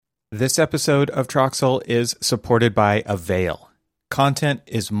This episode of Troxel is supported by Avail. Content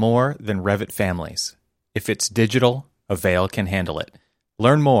is more than Revit families. If it's digital, Avail can handle it.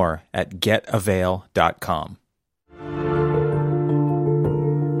 Learn more at getavail.com.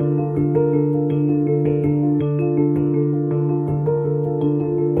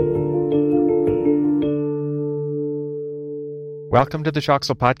 Welcome to the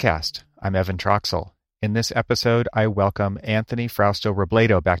Troxel Podcast. I'm Evan Troxel. In this episode, I welcome Anthony Frausto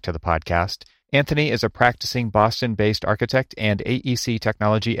Robledo back to the podcast. Anthony is a practicing Boston-based architect and AEC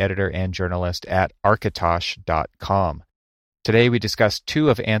technology editor and journalist at Architosh.com. Today, we discuss two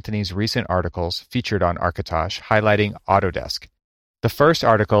of Anthony's recent articles featured on Architosh, highlighting Autodesk. The first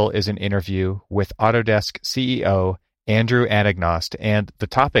article is an interview with Autodesk CEO Andrew Anagnost, and the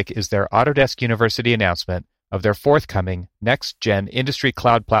topic is their Autodesk University announcement of their forthcoming next-gen industry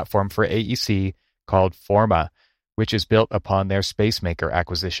cloud platform for AEC called Forma, which is built upon their SpaceMaker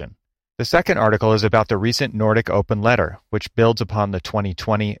acquisition. The second article is about the recent Nordic Open Letter, which builds upon the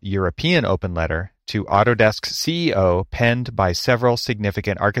 2020 European Open Letter to Autodesk's CEO, penned by several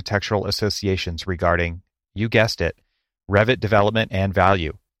significant architectural associations regarding, you guessed it, Revit development and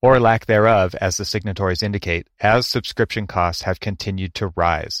value, or lack thereof, as the signatories indicate, as subscription costs have continued to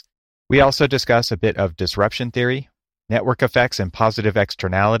rise. We also discuss a bit of disruption theory, network effects and positive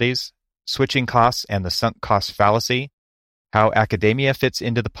externalities, switching costs and the sunk cost fallacy, how academia fits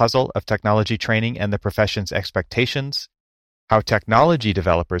into the puzzle of technology training and the profession's expectations, how technology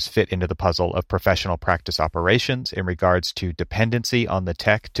developers fit into the puzzle of professional practice operations in regards to dependency on the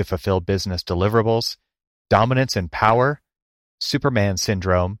tech to fulfill business deliverables, dominance and power, Superman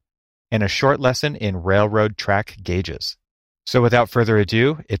syndrome, and a short lesson in railroad track gauges. So without further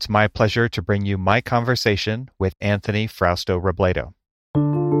ado, it's my pleasure to bring you my conversation with Anthony Frausto Robledo.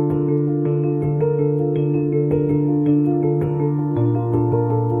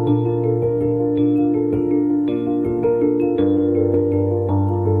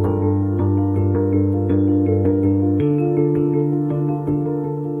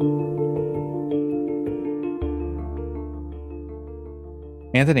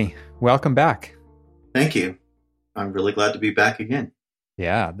 Anthony, welcome back. Thank you. I'm really glad to be back again.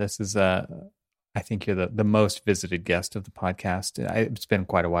 Yeah, this is, I think you're the most visited guest of the podcast. It's been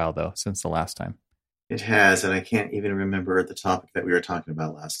quite a while, though, since the last time. It has, and I can't even remember the topic that we were talking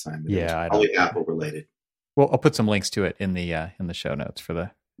about last time. Yeah, probably Apple related. Well, I'll put some links to it in the show notes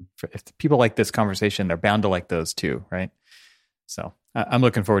for if people like this conversation, they're bound to like those too, right? So I'm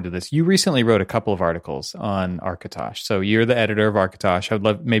looking forward to this. You recently wrote a couple of articles on Architosh. So you're the editor of Architosh. I'd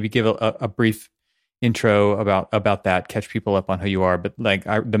love maybe give a brief intro about that, catch people up on who you are. But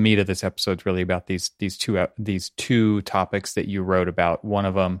the meat of this episode is really about these two topics that you wrote about. One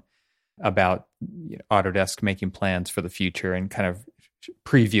of them about Autodesk making plans for the future and kind of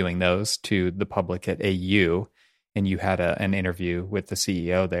previewing those to the public at AU. And you had an interview with the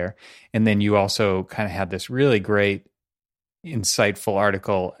CEO there. And then you also kind of had this really great, insightful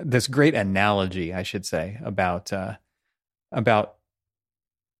article, this great analogy, I should say, about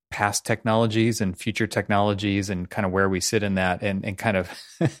past technologies and future technologies and kind of where we sit in that and kind of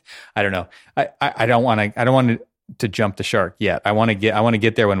I don't know. I don't want to jump the shark yet. I want to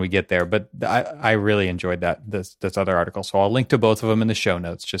get there when we get there, but I really enjoyed this other article. So I'll link to both of them in the show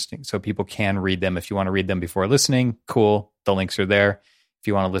notes just so people can read them. If you want to read them before listening, cool. The links are there. If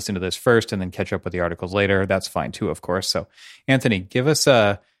you want to listen to this first and then catch up with the articles later, that's fine too, of course. So Anthony, give us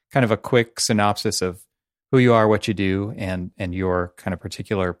a kind of a quick synopsis of who you are, what you do, and your kind of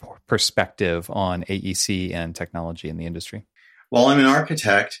particular perspective on AEC and technology in the industry. Well, I'm an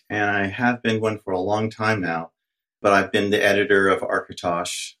architect, and I have been one for a long time now, but I've been the editor of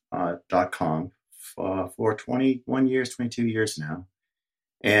Architosh.com for 21 years, 22 years now.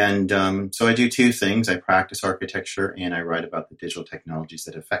 And so I do two things. I practice architecture, and I write about the digital technologies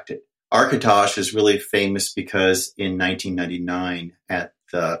that affect it. Architosh is really famous because in 1999, at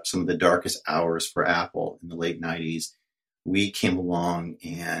some of the darkest hours for Apple in the late 90s, we came along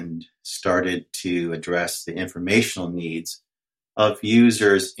and started to address the informational needs of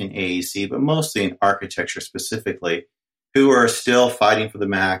users in AEC, but mostly in architecture specifically, who are still fighting for the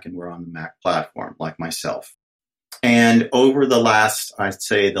Mac and were on the Mac platform, like myself. And over the last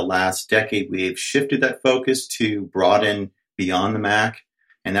decade, we've shifted that focus to broaden beyond the Mac.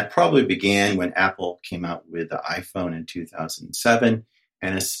 And that probably began when Apple came out with the iPhone in 2007,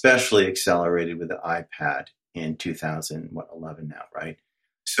 and especially accelerated with the iPad in 2011 now, right?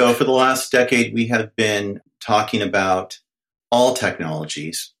 So for the last decade, we have been talking about all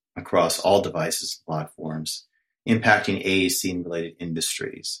technologies across all devices and platforms impacting AEC and related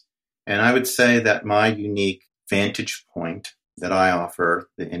industries. And I would say that my unique vantage point that I offer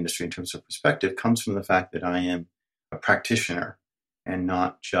the industry in terms of perspective comes from the fact that I am a practitioner and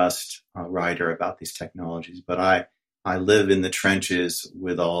not just a writer about these technologies, but I live in the trenches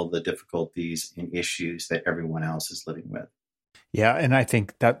with all the difficulties and issues that everyone else is living with. Yeah, and I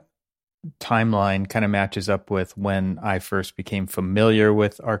think that timeline kind of matches up with when I first became familiar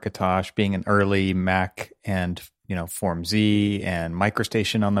with Architosh, being an early Mac and Form Z and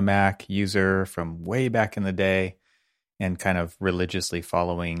MicroStation on the Mac user from way back in the day, and kind of religiously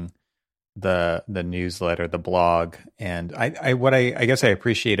following the newsletter, the blog. And I guess I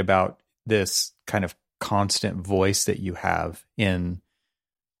appreciate about this kind of constant voice that you have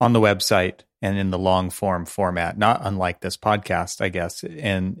on the website and in the long form format, not unlike this podcast, I guess.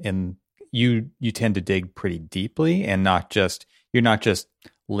 And you tend to dig pretty deeply, and you're not just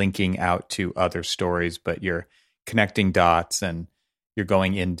linking out to other stories, but you're connecting dots and you're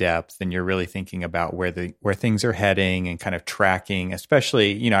going in depth, and you're really thinking about where things are heading and kind of tracking.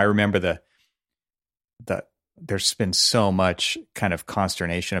 Especially, I remember there's been so much kind of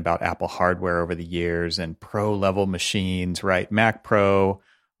consternation about Apple hardware over the years and pro level machines, right? Mac Pro,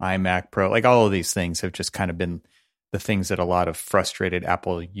 iMac Pro, like all of these things have just kind of been the things that a lot of frustrated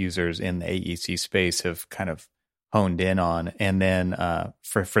Apple users in the AEC space have kind of honed in on. And then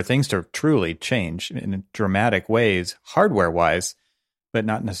for things to truly change in dramatic ways, hardware wise, but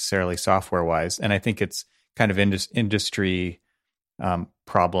not necessarily software wise. And I think it's kind of industry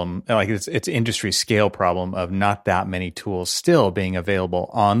problem, like it's industry scale problem of not that many tools still being available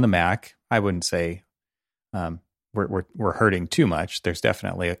on the Mac. I wouldn't say we're hurting too much. There's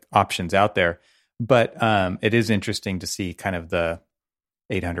definitely options out there, but it is interesting to see kind of the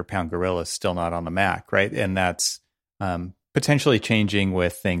 800-pound gorilla still not on the Mac, right? And that's potentially changing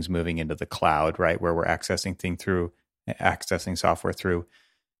with things moving into the cloud, right, where we're accessing software through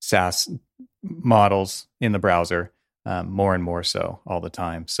SaaS models in the browser. More and more so all the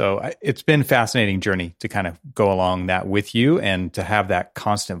time. So it's been a fascinating journey to kind of go along that with you and to have that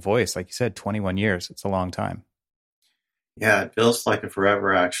constant voice. Like you said, 21 years, it's a long time. Yeah, it feels like it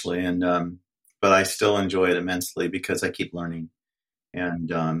forever actually. And, but I still enjoy it immensely because I keep learning.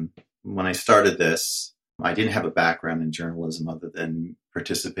 And when I started this, I didn't have a background in journalism other than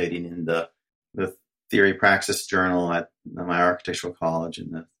participating in the Theory Praxis Journal at my architectural college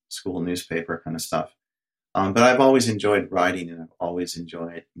and the school newspaper kind of stuff. But I've always enjoyed writing, and I've always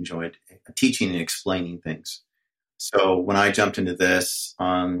enjoyed teaching and explaining things. So when I jumped into this,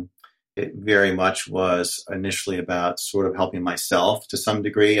 it very much was initially about sort of helping myself to some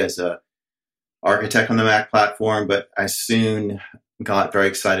degree as a architect on the Mac platform, but I soon got very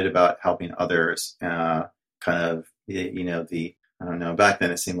excited about helping others. I don't know, back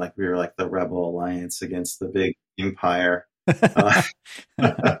then it seemed like we were like the Rebel Alliance against the big empire.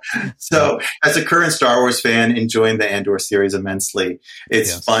 So as a current Star Wars fan enjoying the Andor series immensely,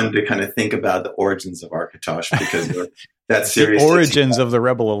 it's fun to kind of think about the origins of Architosh because that series. The origins of the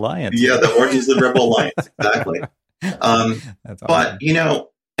Rebel Alliance. Yeah, the origins of the Rebel Alliance. Exactly. That's awesome. But,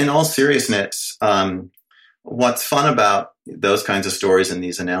 in all seriousness, what's fun about those kinds of stories and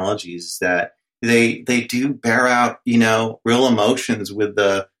these analogies is that they do bear out, real emotions with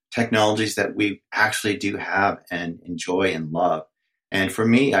the technologies that we actually do have and enjoy and love. And for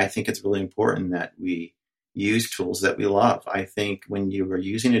me, I think it's really important that we use tools that we love. I think when you are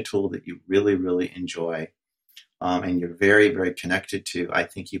using a tool that you really, really enjoy and you're very, very connected to, I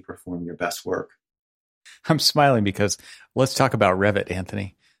think you perform your best work. I'm smiling because let's talk about Revit,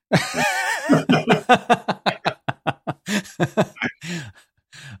 Anthony.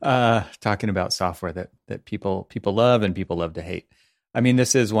 Talking about software that people love and people love to hate. I mean,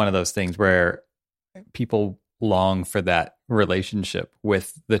 this is one of those things where people long for that relationship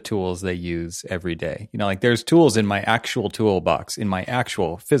with the tools they use every day. Like there's tools in my actual toolbox, in my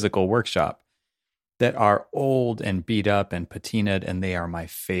actual physical workshop that are old and beat up and patinaed, and they are my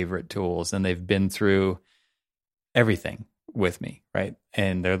favorite tools. And they've been through everything with me, right?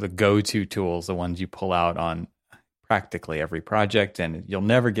 And they're the go-to tools, the ones you pull out on practically every project, and you'll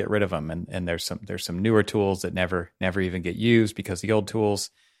never get rid of them. And there's some newer tools that never even get used because the old tools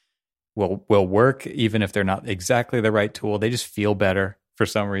will work even if they're not exactly the right tool. They just feel better for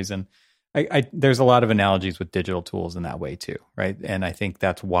some reason. There's a lot of analogies with digital tools in that way too, right? And I think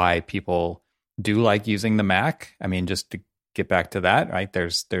that's why people do like using the Mac. I mean, just to get back to that, right?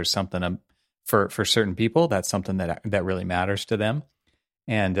 There's something for certain people, that's something that really matters to them.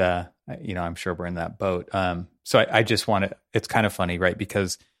 And, I'm sure we're in that boat. So I just want to, it's kind of funny, right?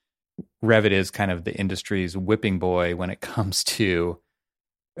 Because Revit is kind of the industry's whipping boy when it comes to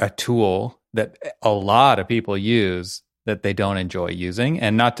a tool that a lot of people use that they don't enjoy using.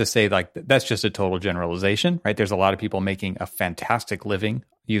 And not to say like that's just a total generalization, right? There's a lot of people making a fantastic living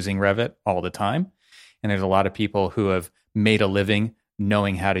using Revit all the time. And there's a lot of people who have made a living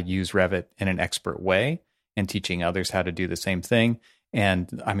knowing how to use Revit in an expert way and teaching others how to do the same thing.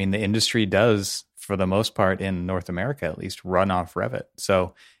 And I mean, the industry does, for the most part in North America, at least, run off Revit.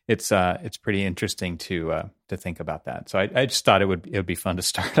 So it's pretty interesting to think about that. So I just thought it would be fun to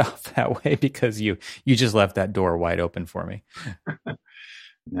start off that way because you just left that door wide open for me.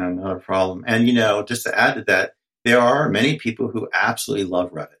 No, not a problem. And, just to add to that, there are many people who absolutely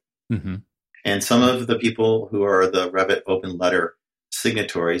love Revit. Mm-hmm. And some of the people who are the Revit open letter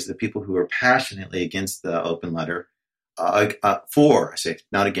signatories, the people who are passionately against the open letter, for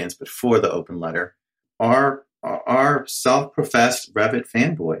the open letter, are self-professed Revit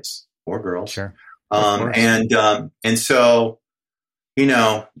fanboys or girls. Sure. And so,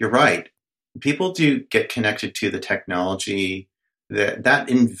 you're right. People do get connected to the technology. That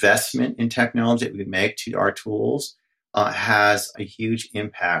investment in technology that we make to our tools has a huge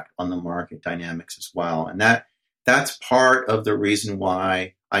impact on the market dynamics as well. And that's part of the reason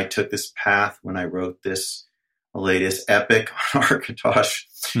why I took this path when I wrote this latest epic on Architosh,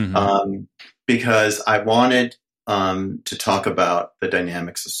 because I wanted to talk about the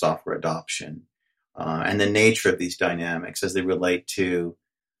dynamics of software adoption and the nature of these dynamics as they relate to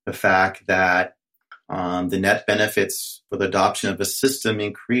the fact that the net benefits for the adoption of a system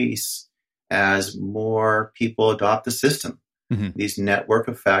increase as more people adopt the system. Mm-hmm. These network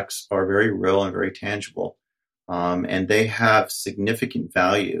effects are very real and very tangible, and they have significant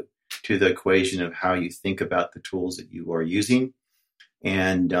value to the equation of how you think about the tools that you are using.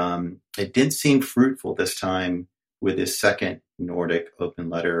 And it did seem fruitful this time with this second Nordic open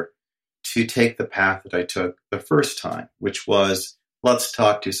letter to take the path that I took the first time, which was, let's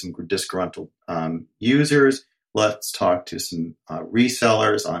talk to some disgruntled users. Let's talk to some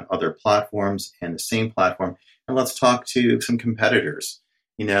resellers on other platforms and the same platform. And let's talk to some competitors.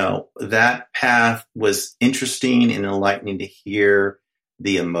 That path was interesting and enlightening to hear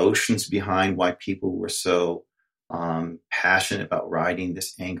the emotions behind why people were so passionate about writing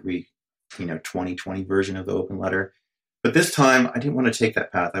this angry, 2020 version of the open letter. But this time, I didn't want to take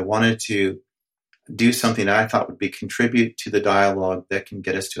that path. I wanted to do something that I thought would contribute to the dialogue that can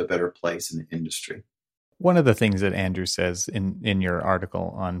get us to a better place in the industry. One of the things that Andrew says in your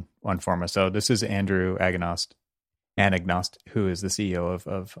article on Forma, so this is Andrew Anagnost, who is the CEO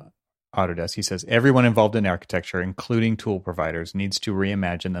of Autodesk. He says, everyone involved in architecture, including tool providers, needs to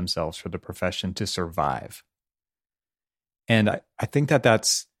reimagine themselves for the profession to survive. And I think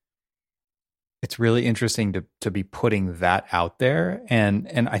it's really interesting to be putting that out there.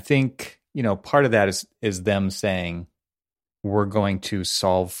 And I think, part of that is them saying, we're going to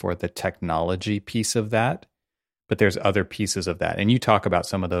solve for the technology piece of that, but there's other pieces of that. And you talk about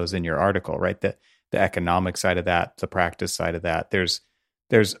some of those in your article, right? The economic side of that, the practice side of that. There's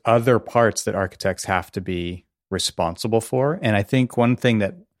other parts that architects have to be responsible for. And I think one thing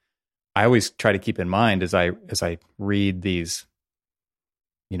that I always try to keep in mind as I read these,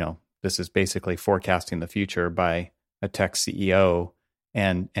 this is basically forecasting the future by a tech CEO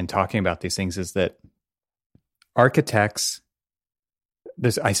and talking about these things, is that architects,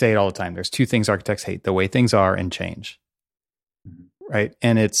 I say it all the time, there's two things architects hate: the way things are and change. Right?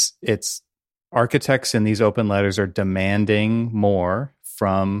 And it's architects in these open letters are demanding more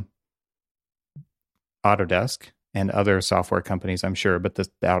from Autodesk and other software companies, I'm sure, but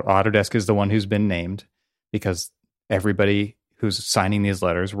Autodesk is the one who's been named because everybody who's signing these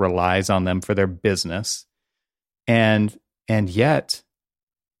letters relies on them for their business. And yet,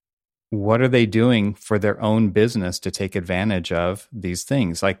 what are they doing for their own business to take advantage of these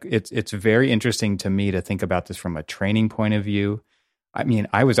things? Like it's very interesting to me to think about this from a training point of view. I mean,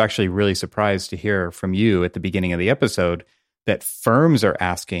 I was actually really surprised to hear from you at the beginning of the episode that firms are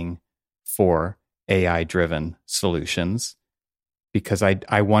asking for AI-driven solutions, because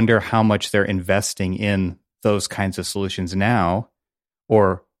I wonder how much they're investing in those kinds of solutions now,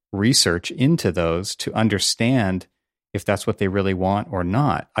 or research into those to understand if that's what they really want or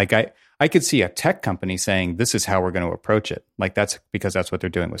not. Like I could see a tech company saying, this is how we're going to approach it. Like that's because that's what they're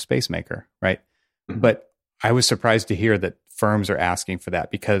doing with SpaceMaker, right? Mm-hmm. But I was surprised to hear that firms are asking for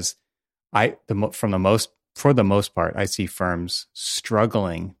that, because for the most part, I see firms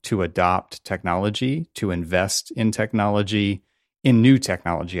struggling to adopt technology, to invest in technology, in new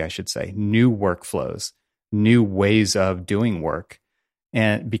technology, I should say, new workflows, new ways of doing work.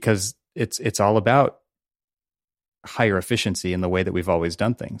 And because it's all about higher efficiency in the way that we've always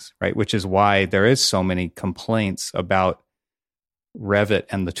done things, right? Which is why there is so many complaints about Revit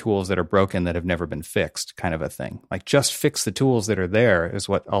and the tools that are broken that have never been fixed, kind of a thing. Like, just fix the tools that are there is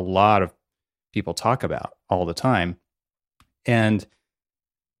what a lot of people talk about all the time. And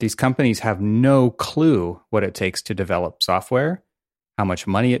these companies have no clue what it takes to develop software, how much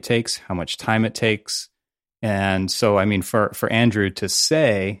money it takes, how much time it takes. And so, I mean, for Andrew to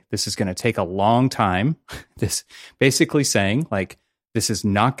say this is going to take a long time, this basically saying, like, this is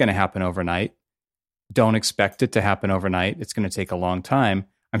not going to happen overnight. Don't expect it to happen overnight. It's going to take a long time.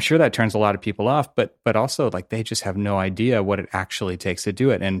 I'm sure that turns a lot of people off, but also, like, they just have no idea what it actually takes to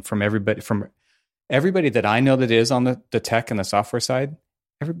do it. And from everybody that I know that is on the tech and the software side,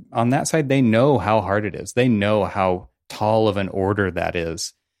 on that side, they know how hard it is. They know how tall of an order that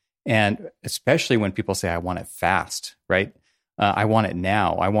is. And especially when people say, I want it fast, right? I want it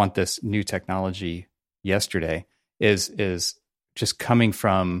now. I want this new technology yesterday is just coming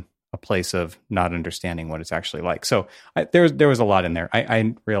from a place of not understanding what it's actually like. So there was a lot in there.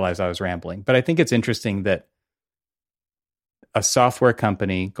 I realized I was rambling, but I think it's interesting that a software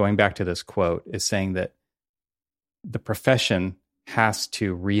company, going back to this quote, is saying that the profession has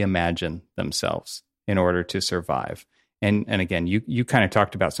to reimagine themselves in order to survive. And again, you kind of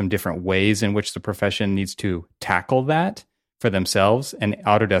talked about some different ways in which the profession needs to tackle that for themselves. And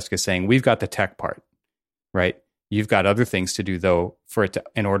Autodesk is saying, we've got the tech part, right? You've got other things to do, though,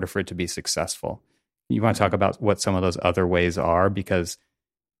 in order for it to be successful. You want to talk about what some of those other ways are? Because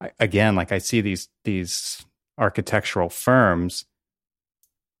again, like, I see these architectural firms,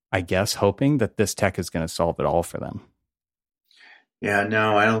 I guess, hoping that this tech is going to solve it all for them. Yeah,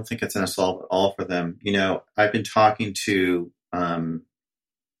 no, I don't think it's going to solve it all for them. I've been talking to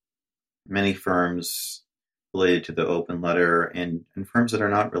many firms related to the open letter and firms that are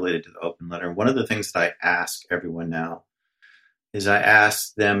not related to the open letter. One of the things that I ask everyone now is I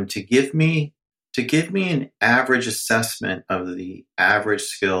ask them to give me an average assessment of the average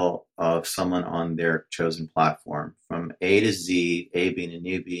skill of someone on their chosen platform, from A to Z, A being a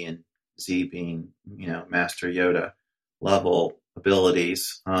newbie and Z being, Master Yoda level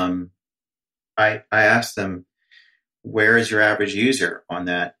abilities. I ask them, where is your average user on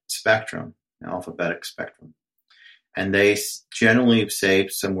that spectrum, the alphabetic spectrum? And they generally say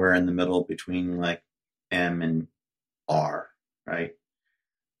somewhere in the middle between like M and R, right?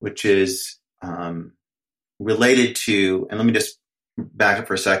 Which is related to, and let me just back up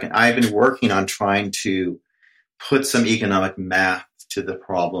for a second. I've been working on trying to put some economic math to the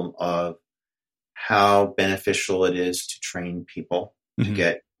problem of how beneficial it is to train people to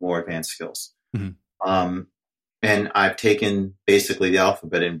get more advanced skills. And I've taken basically the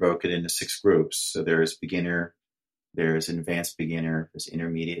alphabet and broke it into 6 groups. So there's beginner, there's advanced beginner, there's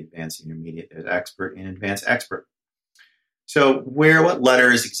intermediate, advanced intermediate, there's expert, and advanced expert. So what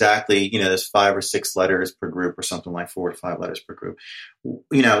letters exactly, there's 5 or 6 letters per group or something, like 4 to 5 letters per group.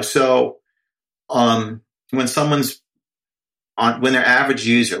 So when someone's when their average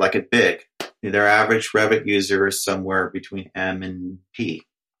user, like at Big, their average Revit user is somewhere between M and P.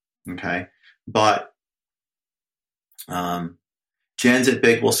 Okay. But Jens at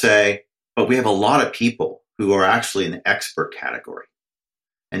Big will say, but we have a lot of people who are actually in the expert category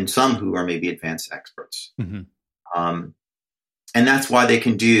and some who are maybe advanced experts. And that's why they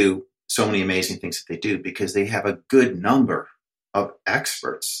can do so many amazing things that they do, because they have a good number of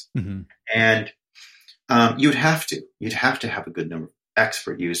experts. And you'd have to have a good number of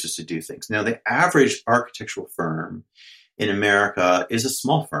expert users to do things. Now, the average architectural firm in America is a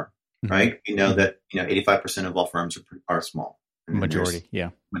small firm, right? We know that 85% of all firms are small. Majority.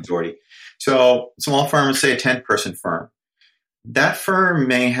 So small firms, say a 10-person firm, that firm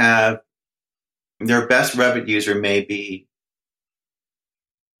may have their best Revit user may be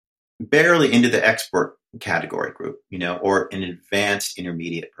barely into the expert category group, or an advanced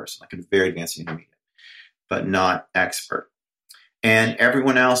intermediate person, like a very advanced intermediate, but not expert. And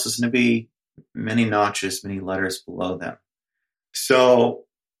everyone else is going to be many notches, many letters below them. So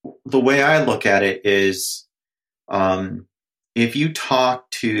the way I look at it is, if you talk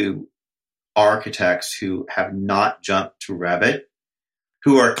to architects who have not jumped to Revit,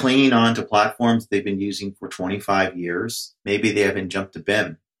 who are clinging on to platforms they've been using for 25 years, maybe they haven't jumped to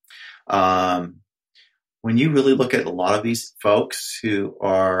BIM. When you really look at a lot of these folks who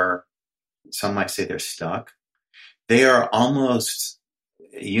are, some might say they're stuck, they are almost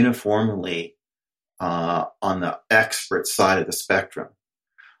uniformly on the expert side of the spectrum.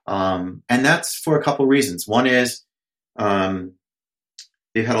 And that's for a couple of reasons. One is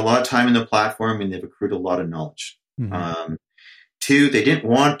they've had a lot of time in the platform and they've accrued a lot of knowledge. 2, they didn't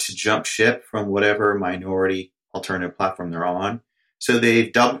want to jump ship from whatever minority alternative platform they're on. So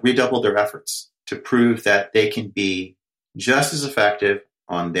they've redoubled their efforts to prove that they can be just as effective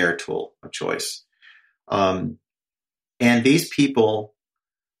on their tool of choice. And these people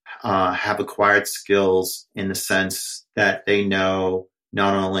have acquired skills in the sense that they know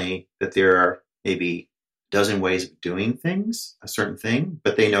not only that there are maybe a dozen ways of doing things, a certain thing,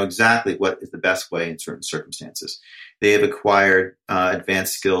 but they know exactly what is the best way in certain circumstances. They have acquired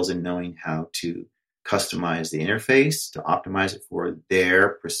advanced skills in knowing how to customize the interface, to optimize it for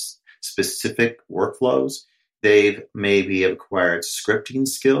their specific workflows. They've maybe acquired scripting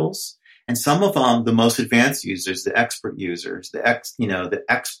skills. And some of them, the most advanced users, the expert users, the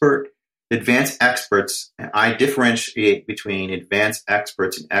advanced experts, and I differentiate between advanced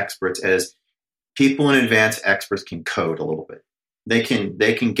experts and experts as people in advanced experts can code a little bit. They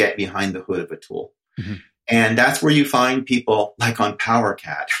can get behind the hood of a tool. Mm-hmm. And that's where you find people like on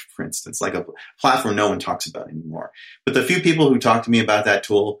PowerCAD, for instance, like a platform no one talks about anymore. But the few people who talk to me about that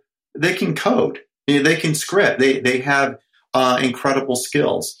tool, they can code, they can script, they have incredible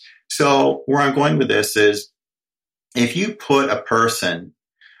skills. So where I'm going with this is if you put a person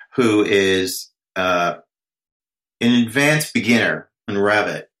who is an advanced beginner in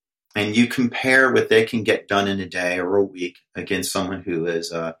Revit and you compare what they can get done in a day or a week against someone who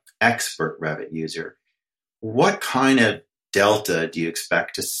is an expert Revit user, what kind of delta do you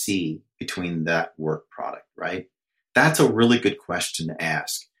expect to see between that work product, right? That's a really good question to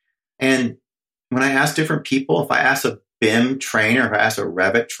ask. And when I ask different people, if I ask a BIM trainer, if I ask a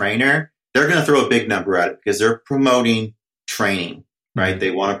Revit trainer, they're going to throw a big number at it because they're promoting training, right?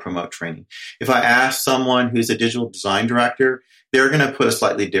 They want to promote training. If I ask someone who's a digital design director, they're going to put a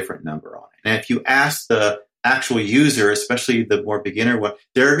slightly different number on it. And if you ask the actual user, especially the more beginner one,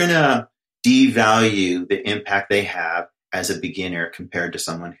 they're going to devalue the impact they have as a beginner compared to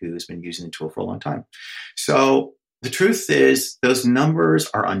someone who's been using the tool for a long time. So the truth is those numbers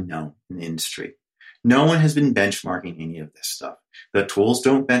are unknown in the industry. No one has been benchmarking any of this stuff. The tools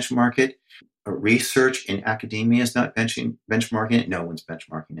don't benchmark it. Research in academia is not benchmarking it. No one's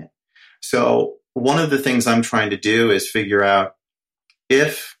benchmarking it. So one of the things I'm trying to do is figure out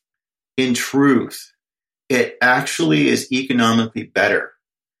if, in truth, it actually is economically better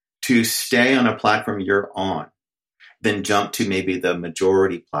to stay on a platform you're on than jump to maybe the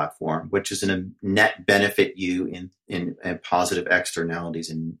majority platform, which is a net benefit you in positive externalities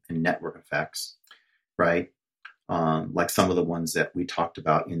and network effects, right? Like some of the ones that we talked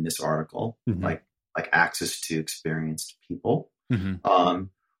about in this article, mm-hmm. like access to experienced people, mm-hmm.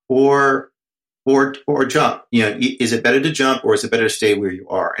 Or jump. Is it better to jump or is it better to stay where you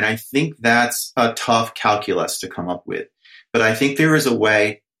are? And I think that's a tough calculus to come up with, but I think there is a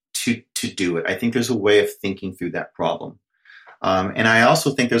way to do it. I think there's a way of thinking through that problem. And I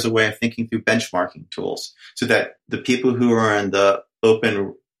also think there's a way of thinking through benchmarking tools so that the people who are in the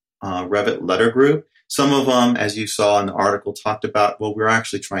open Revit letter group, some of them, as you saw in the article, talked about, well, we're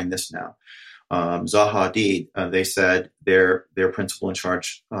actually trying this now. Zaha Hadid, they said their principal in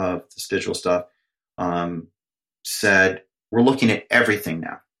charge of this digital stuff, said, we're looking at everything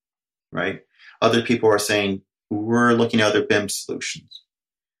now, right? Other people are saying, we're looking at other BIM solutions.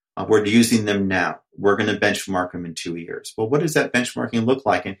 We're using them now. We're going to benchmark them in 2 years. Well, what does that benchmarking look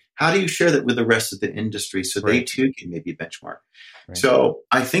like? And how do you share that with the rest of the industry so right. they too can maybe benchmark? Right. So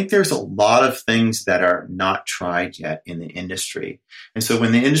I think there's a lot of things that are not tried yet in the industry. And so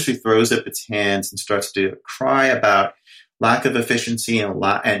when the industry throws up its hands and starts to cry about lack of efficiency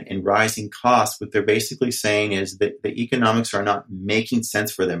and rising costs, what they're basically saying is that the economics are not making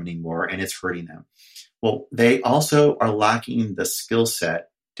sense for them anymore and it's hurting them. Well, they also are lacking the skill set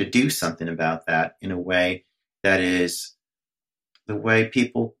to do something about that in a way that is the way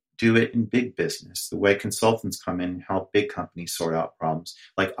people do it in big business, the way consultants come in and help big companies sort out problems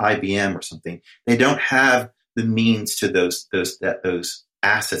like IBM or something. They don't have the means to those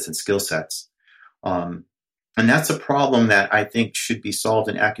assets and skill sets. And that's a problem that I think should be solved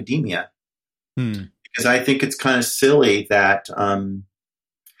in academia because I think it's kind of silly that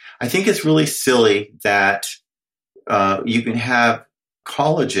you can have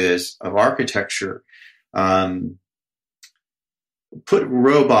colleges of architecture put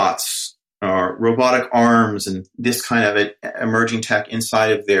robots or robotic arms and this kind of emerging tech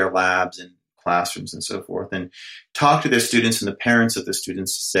inside of their labs and classrooms and so forth, and talk to their students and the parents of the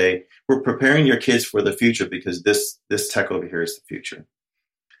students to say, we're preparing your kids for the future because this tech over here is the future.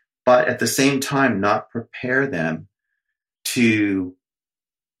 But at the same time, not prepare them to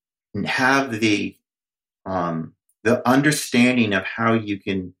have the understanding of how you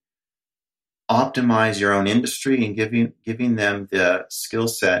can optimize your own industry and giving them the skill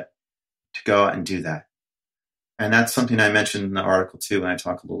set to go out and do that. And that's something I mentioned in the article too, when I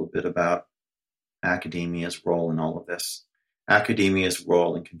talk a little bit about academia's role in all of this. Academia's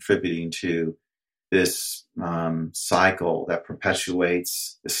role in contributing to this cycle that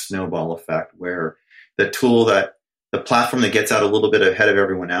perpetuates the snowball effect, where the platform that gets out a little bit ahead of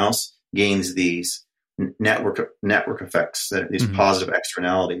everyone else gains these network effects, these positive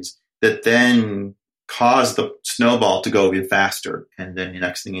externalities that then cause the snowball to go even faster. And then the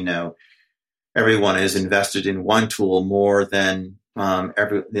next thing you know, everyone is invested in one tool more than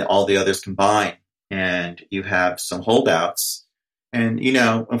all the others combined. And you have some holdouts. And,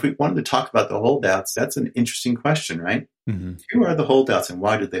 if we wanted to talk about the holdouts, that's an interesting question, right? Mm-hmm. Who are the holdouts and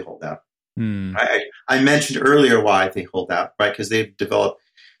why do they hold out? I mentioned earlier why they hold out, right? Because they've developed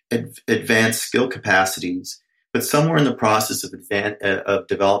advanced skill capacities, but somewhere in the process of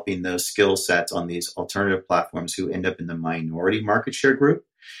developing those skill sets on these alternative platforms who end up in the minority market share group,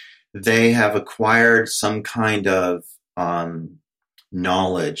 they have acquired some kind of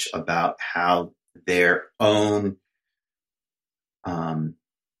knowledge about how their own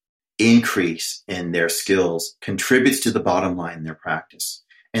increase in their skills contributes to the bottom line in their practice.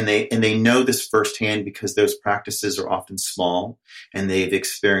 And they know this firsthand because those practices are often small and they've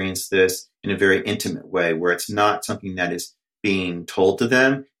experienced this in a very intimate way where it's not something that is being told to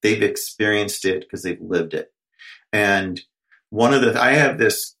them. They've experienced it because they've lived it. And I have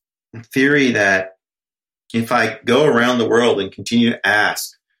this theory that if I go around the world and continue to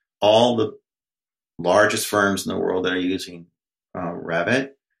ask all the largest firms in the world that are using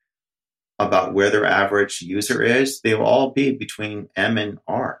Revit about where their average user is, they will all be between M and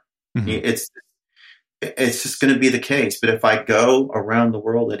R. Mm-hmm. It's just going to be the case. But if I go around the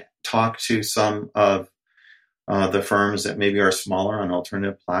world and talk to some of the firms that maybe are smaller on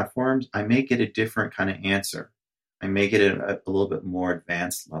alternative platforms, I may get a different kind of answer. I may get a little bit more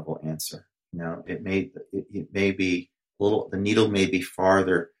advanced level answer. It may be a little. The needle may be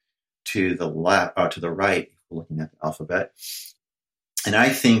farther to the left or to the right if we're looking at the alphabet. And I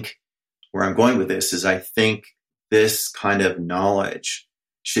think where I'm going with this is I think this kind of knowledge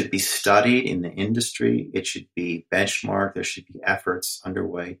should be studied in the industry. It should be benchmarked. There should be efforts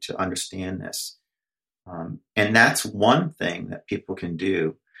underway to understand this. And that's one thing that people can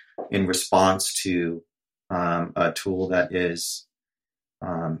do in response to a tool that is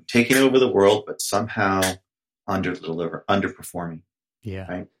taking over the world, but somehow underperforming.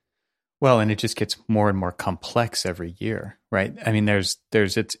 Yeah. Right? Well, and it just gets more and more complex every year, right? I mean, there's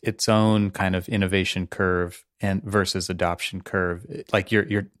its own kind of innovation curve and versus adoption curve. Like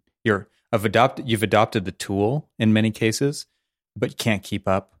you've adopted the tool in many cases, but you can't keep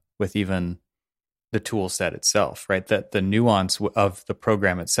up with even the tool set itself, right? That the nuance of the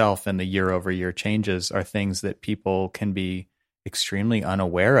program itself and the year-over-year changes are things that people can be extremely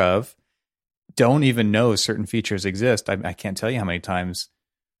unaware of, don't even know certain features exist. I can't tell you how many times.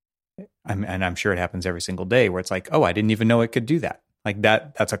 And I'm sure it happens every single day where it's like, oh, I didn't even know it could do that. Like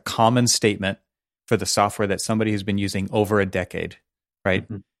that's a common statement for the software that somebody has been using over a decade, right?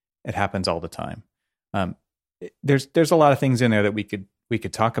 Mm-hmm. It happens all the time. There's a lot of things in there that we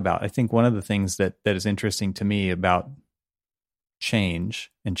could talk about. I think one of the things that is interesting to me about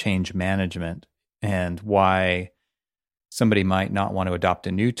change and change management and why somebody might not want to adopt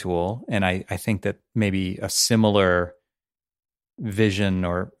a new tool. And I think that maybe a similar vision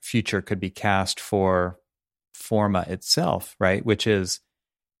or future could be cast for Forma itself, right? Which is,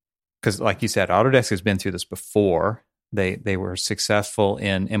 because like you said, Autodesk has been through this before. They were successful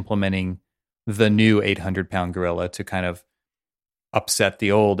in implementing the new 800-pound gorilla to kind of upset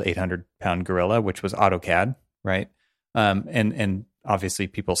the old 800-pound gorilla, which was AutoCAD, right? And obviously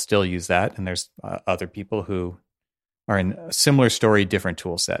people still use that, and there's other people who are in a similar story, different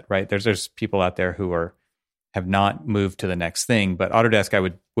tool set, right? There's people out there who have not moved to the next thing, but Autodesk,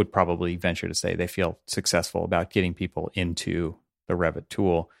 I would probably venture to say they feel successful about getting people into the Revit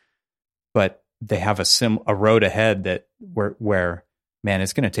tool, but they have a road ahead that where man,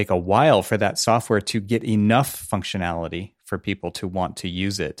 it's going to take a while for that software to get enough functionality for people to want to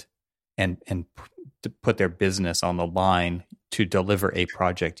use it and to put their business on the line to deliver a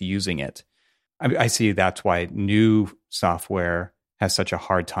project using it. I see that's why new software has such a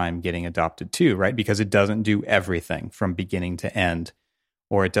hard time getting adopted too, right? Because it doesn't do everything from beginning to end,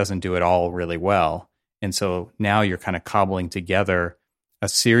 or it doesn't do it all really well. And so now you're kind of cobbling together a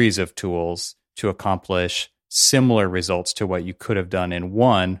series of tools to accomplish similar results to what you could have done in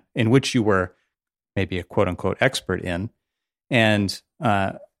one, in which you were maybe a quote unquote expert in. And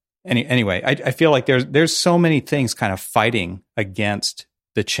anyway, I feel like there's so many things kind of fighting against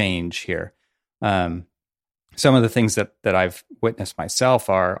the change here. Some of the things that I've witnessed myself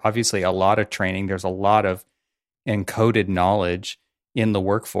are obviously a lot of training. There's a lot of encoded knowledge in the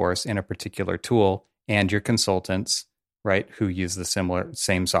workforce in a particular tool and your consultants, right, who use the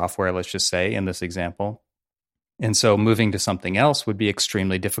same software, let's just say, in this example. And so moving to something else would be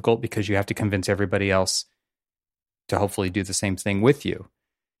extremely difficult because you have to convince everybody else to hopefully do the same thing with you.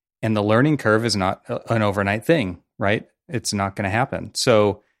 And the learning curve is not an overnight thing, right? It's not going to happen.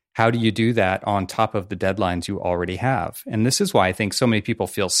 So how do you do that on top of the deadlines you already have? And this is why I think so many people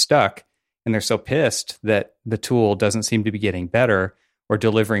feel stuck and they're so pissed that the tool doesn't seem to be getting better or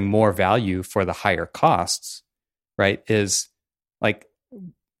delivering more value for the higher costs, right? Is like,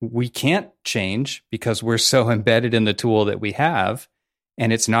 we can't change because we're so embedded in the tool that we have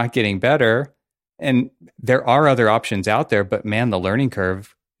and it's not getting better. And there are other options out there, but man, the learning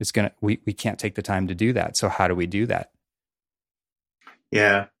curve is we can't take the time to do that. So how do we do that?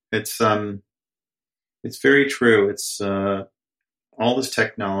 Yeah, it's very true. It's all this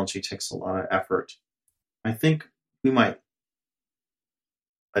technology takes a lot of effort. I think we might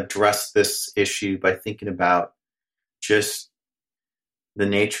address this issue by thinking about just the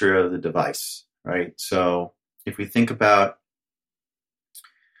nature of the device, right? So if we think about,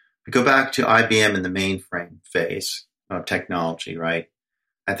 we go back to IBM in the mainframe phase of technology, right?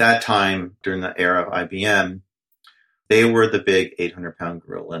 At that time, during the era of IBM, they were the big 800-pound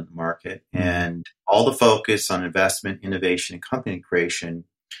gorilla in the market. And all the focus on investment, innovation, and company creation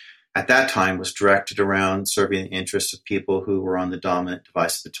at that time was directed around serving the interests of people who were on the dominant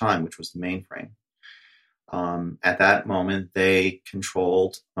device at the time, which was the mainframe. At that moment, they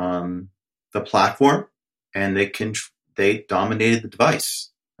controlled the platform, and they dominated the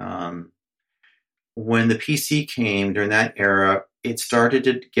device. When the PC came during that era, it started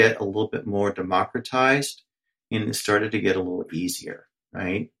to get a little bit more democratized, and it started to get a little easier,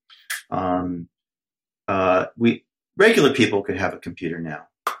 right? Regular people could have a computer now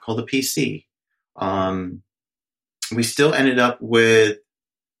called a PC. We still ended up with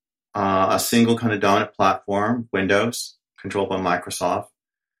a single kind of dominant platform, Windows, controlled by Microsoft,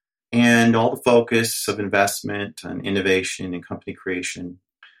 and all the focus of investment and innovation and company creation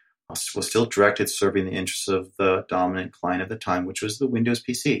was still directed serving the interests of the dominant client at the time, which was the Windows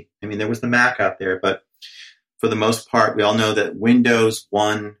PC. I mean, there was the Mac out there, but for the most part, we all know that Windows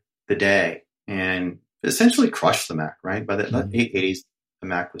won the day and essentially crushed the Mac, right? By the late 80s, the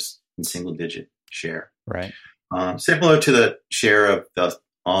Mac was in single-digit share. Right. Similar to the share of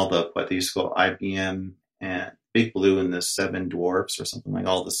what they used to call IBM and Big Blue and the Seven Dwarfs or something, like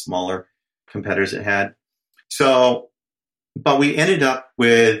all the smaller competitors it had. So, but we ended up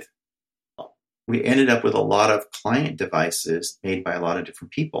with a lot of client devices made by a lot of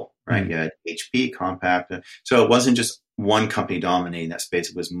different people, right? You had HP, Compaq. So it wasn't just one company dominating that space.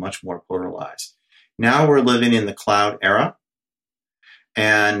 It was much more pluralized. Now we're living in the cloud era,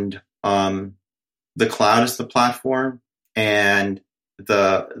 and the cloud is the platform, and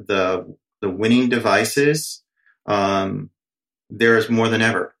the winning devices, there is more than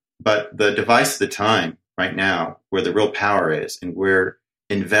ever. But the device at the time, right now, where the real power is and where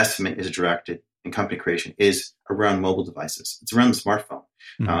investment is directed in company creation is around mobile devices. It's around the smartphone.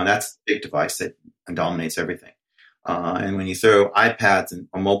 That's the big device that dominates everything. And when you throw iPads and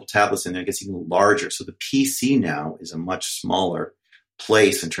mobile tablets in there, it gets even larger. So the PC now is a much smaller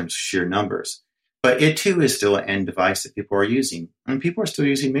place in terms of sheer numbers. But it too is still an end device that people are using. And people are still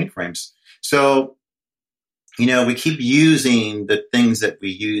using mainframes. So, we keep using the things that we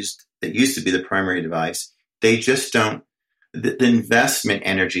used that used to be the primary device. They just don't. The investment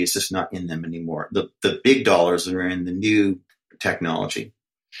energy is just not in them anymore. The big dollars are in the new technology.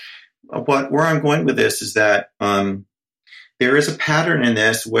 Where I'm going with this is that there is a pattern in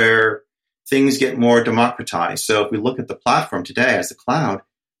this where things get more democratized. So if we look at the platform today as the cloud,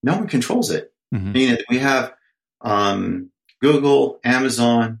 no one controls it. We have Google,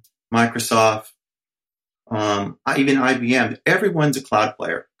 Amazon, Microsoft, even IBM. Everyone's a cloud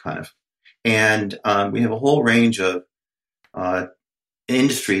player, kind of. And we have a whole range of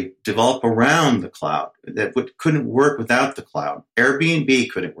industry develop around the cloud that couldn't work without the cloud. Airbnb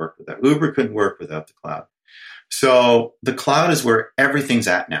couldn't work without. Uber couldn't work without the cloud. So the cloud is where everything's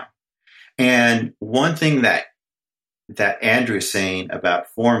at now. And one thing that Andrew is saying about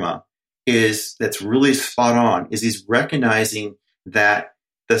Forma that's really spot on is he's recognizing that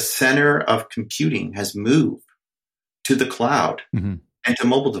the center of computing has moved to the cloud and to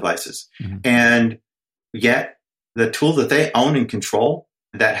mobile devices. And yet the tool that they own and control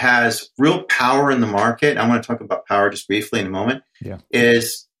that has real power in the market, I want to talk about power just briefly in a moment,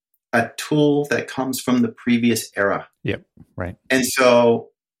 is a tool that comes from the previous era. Yep, right. And so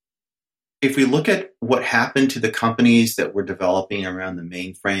if we look at what happened to the companies that were developing around the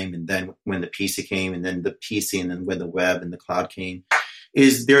mainframe, and then when the PC came, and then the PC, and then when the web and the cloud came,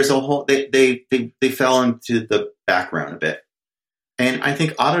 is there's a whole, they fell into the background a bit. And I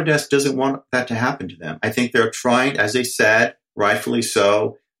think Autodesk doesn't want that to happen to them. I think they're trying, as they said, rightfully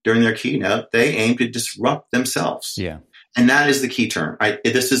so, during their keynote, they aim to disrupt themselves. Yeah. And that is the key term.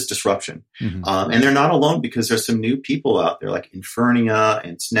 This is disruption. Mm-hmm. And they're not alone, because there's some new people out there like Infernia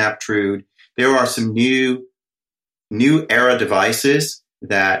and Snaptrude. There are some new era devices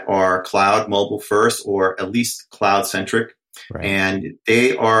that are cloud mobile first, or at least cloud centric. Right. And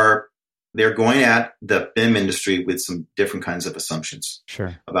they're going at the BIM industry with some different kinds of assumptions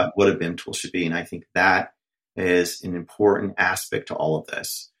about what a BIM tool should be. And I think that is an important aspect to all of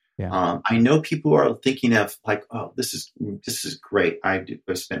this. Yeah. I know people are thinking of like, oh, this is great. I've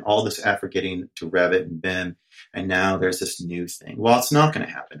spent all this effort getting to Revit and BIM, and now there's this new thing. Well, it's not going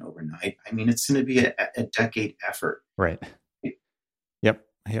to happen overnight. I mean, it's going to be a decade effort. Right. Yep.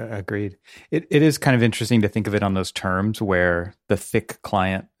 Yeah, agreed. It is kind of interesting to think of it on those terms, where the thick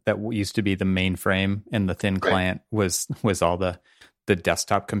client that used to be the mainframe and the thin client was all the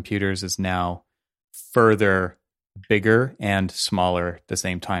desktop computers is now further bigger and smaller at the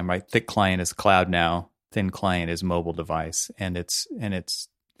same time, right? Thick client is cloud now, thin client is mobile device, and it's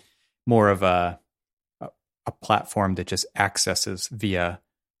more of a platform that just accesses via,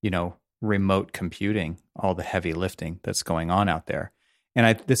 remote computing, all the heavy lifting that's going on out there.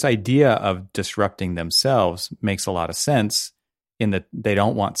 And this idea of disrupting themselves makes a lot of sense, in that they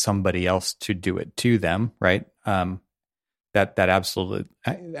don't want somebody else to do it to them, right? That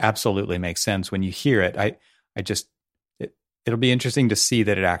absolutely makes sense when you hear it. It'll be interesting to see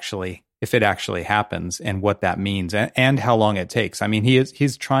that if it actually happens, and what that means, and how long it takes. I mean,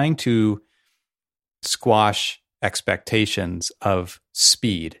 he's trying to squash expectations of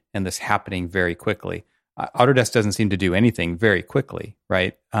speed and this happening very quickly. Autodesk doesn't seem to do anything very quickly,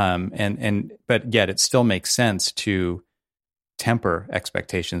 right? But yet it still makes sense to temper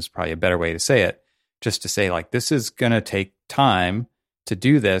expectations, probably a better way to say it, just to say like, this is going to take time to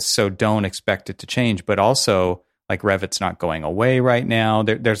do this, so don't expect it to change. But also, like, Revit's not going away right now.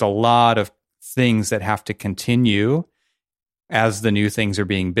 There's a lot of things that have to continue as the new things are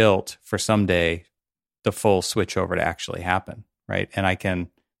being built for someday the full switch over to actually happen, right? And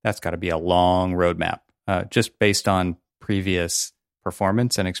that's got to be a long roadmap, just based on previous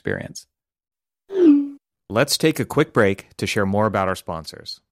performance and experience. Let's take a quick break to share more about our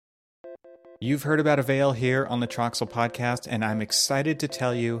sponsors. You've heard about Avail here on the Troxel podcast, and I'm excited to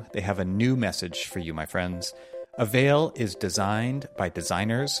tell you they have a new message for you, my friends. Avail is designed by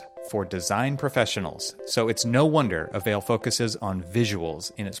designers for design professionals, so it's no wonder Avail focuses on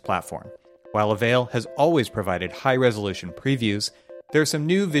visuals in its platform. While Avail has always provided high-resolution previews, there are some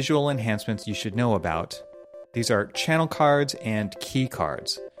new visual enhancements you should know about. These are channel cards and key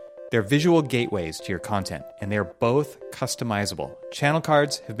cards. They're visual gateways to your content, and they're both customizable. Channel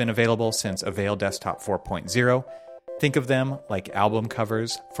cards have been available since Avail Desktop 4.0. Think of them like album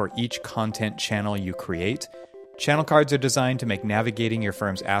covers for each content channel you create. Channel cards are designed to make navigating your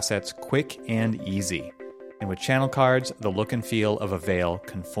firm's assets quick and easy. And with channel cards, the look and feel of Avail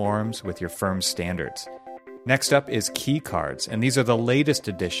conforms with your firm's standards. Next up is key cards, and these are the latest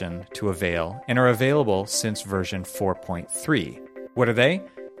addition to Avail and are available since version 4.3. What are they?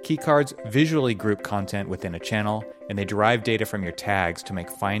 Key cards visually group content within a channel, and they derive data from your tags to make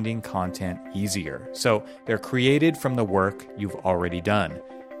finding content easier. So they're created from the work you've already done.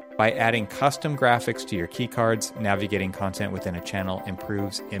 By adding custom graphics to your key cards, navigating content within a channel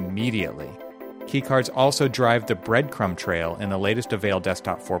improves immediately. Key cards also drive the breadcrumb trail in the latest Avail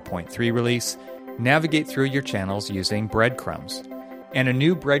Desktop 4.3 release. Navigate through your channels using breadcrumbs. And a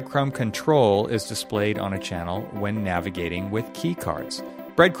new breadcrumb control is displayed on a channel when navigating with key cards.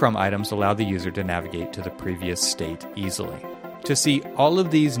 Breadcrumb items allow the user to navigate to the previous state easily. To see all of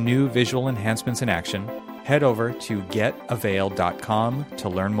these new visual enhancements in action, head over to getavail.com to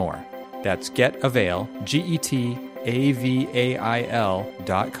learn more. That's getavail,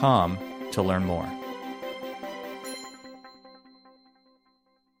 GETAVAIL.com to learn more.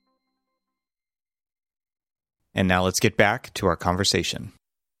 And now let's get back to our conversation.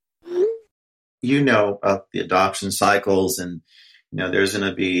 You know about the adoption cycles, and there's going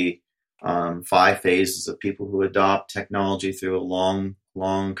to be 5 phases of people who adopt technology through a long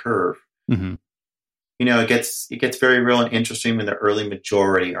curve. Mm-hmm. It gets very real and interesting when the early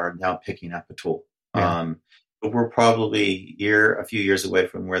majority are now picking up a tool. Yeah. But we're probably a few years away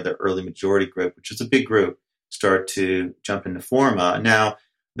from where the early majority group, which is a big group, start to jump into Forma. Now,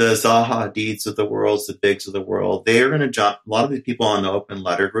 the Zaha Hadid's of the world, the Bigs of the world, they are going to jump. A lot of these people on the open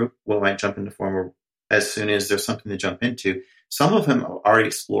letter group might jump into Forma as soon as there's something to jump into. Some of them have already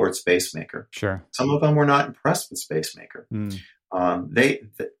explored SpaceMaker. Sure. Some of them were not impressed with SpaceMaker. Mm.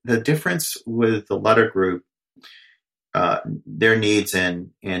 The difference with the Letter Group, their needs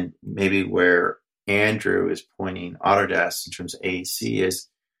and maybe where Andrew is pointing Autodesk in terms of AEC is,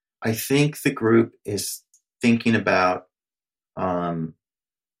 I think the group is thinking about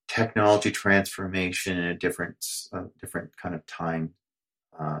technology transformation in a different kind of time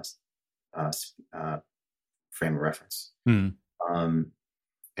frame of reference.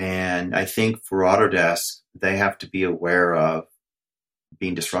 And I think for Autodesk, they have to be aware of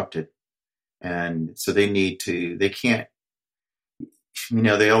being disrupted. And so they can't,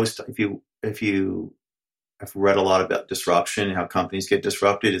 they always, if you have read a lot about disruption, how companies get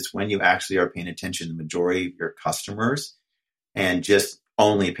disrupted, it's when you actually are paying attention to the majority of your customers and just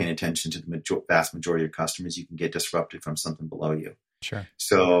only paying attention to the vast majority of your customers, you can get disrupted from something below you. Sure.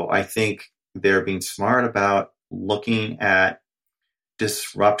 So I think they're being smart about looking at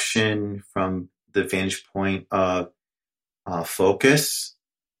disruption from the vantage point of focus,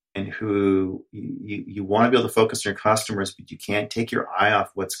 and who you want to be able to focus on your customers, but you can't take your eye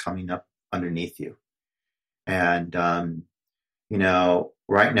off what's coming up underneath you. And, right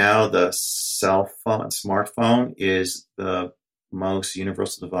now the smartphone is the most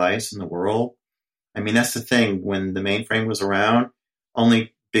universal device in the world. I mean, that's the thing. When the mainframe was around,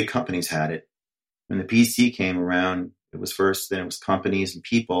 only big companies had it. When the PC came around, it was companies and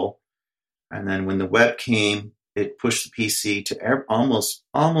people. And then when the web came, it pushed the PC to almost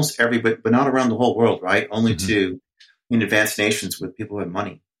everybody, but not around the whole world, right? Only to advanced nations with people who have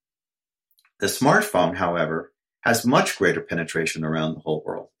money. The smartphone, however, has much greater penetration around the whole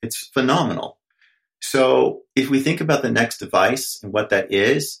world. It's phenomenal. So if we think about the next device and what that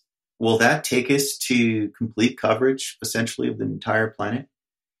is, will that take us to complete coverage, essentially, of the entire planet?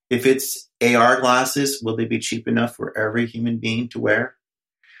 If it's AR glasses, will they be cheap enough for every human being to wear?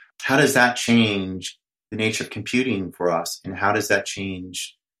 How does that change the nature of computing for us? And how does that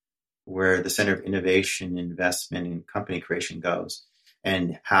change where the center of innovation, investment, and company creation goes?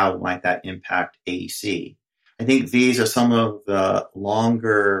 And how might that impact AEC? I think these are some of the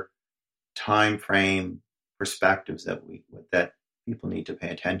longer time frame perspectives that people need to pay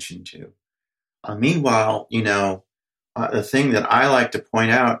attention to. Meanwhile, the thing that I like to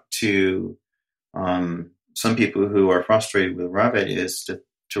point out to some people who are frustrated with Revit is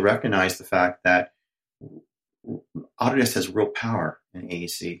to recognize the fact that Autodesk has real power in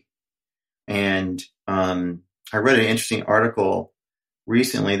AEC. And I read an interesting article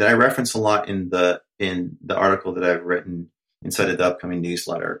recently that I reference a lot in the article that I've written inside of the upcoming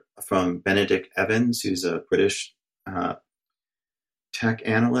newsletter from Benedict Evans, who's a British tech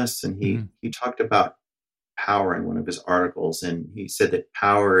analyst, and he talked about power in one of his articles, and he said that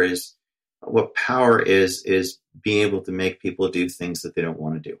power is being able to make people do things that they don't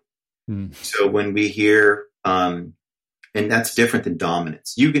want to do. So when we hear, and that's different than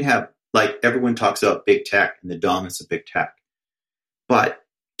dominance. You can have, like, everyone talks about big tech and the dominance of big tech, but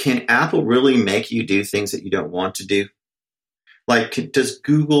can Apple really make you do things that you don't want to do? Like, does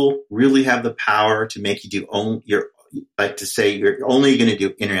Google really have the power to make you do you're only going to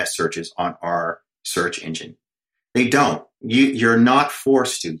do internet searches on our search engine? They don't. You're not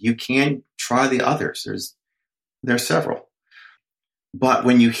forced to. You can try the others. There's several. But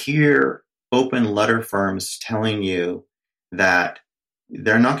when you hear open letter firms telling you that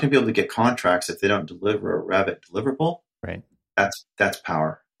they're not going to be able to get contracts if they don't deliver a Revit deliverable, right? That's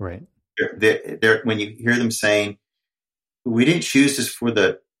power, right? When you hear them saying, "We didn't choose this for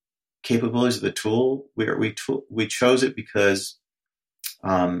the capabilities of the tool. We chose it because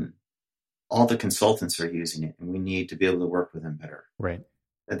all the consultants are using it, and we need to be able to work with them better." Right.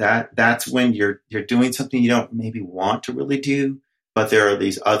 That's when you're doing something you don't maybe want to really do, but there are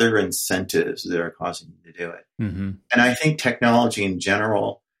these other incentives that are causing you to do it. And I think technology in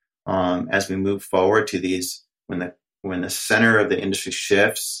general, as we move forward to these, when the center of the industry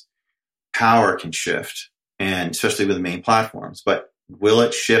shifts, power can shift, and especially with the main platforms. But will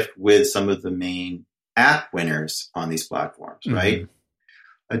it shift with some of the main app winners on these platforms, right?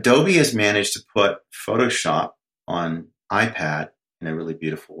 Adobe has managed to put Photoshop on iPad in a really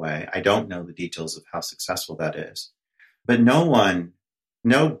beautiful way. I don't know the details of how successful that is, but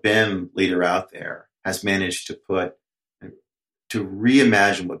no BIM leader out there has managed to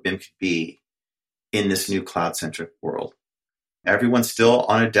reimagine what BIM could be in this new cloud-centric world. Everyone's still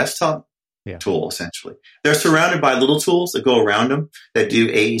on a desktop tool, essentially. They're surrounded by little tools that go around them that do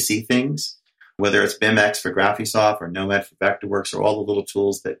AEC things, whether it's BIMX for Graphisoft or Nomad for Vectorworks, or all the little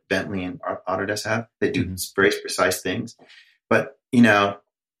tools that Bentley and Autodesk have that do very precise things. But,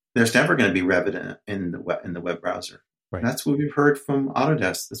 there's never going to be Revit in the web browser. Right. That's what we've heard from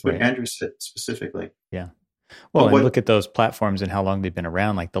Autodesk. That's what Andrew said specifically. Yeah. Well, and look at those platforms and how long they've been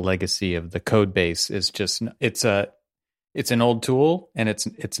around. Like the legacy of the code base is just it's an old tool, and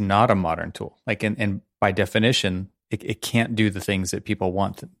it's not a modern tool. Like and by definition, it can't do the things that people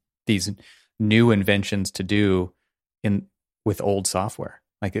want these new inventions to do with old software.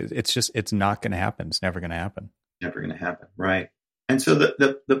 Like it's not going to happen. It's never going to happen. Never going to happen, right? And so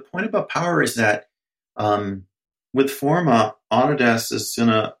the point about power is that with Forma, Autodesk is going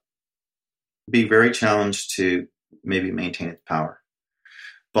to be very challenged to maybe maintain its power.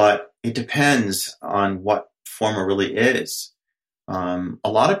 But it depends on what Forma really is. A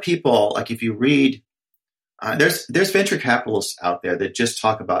lot of people, like if you read, there's venture capitalists out there that just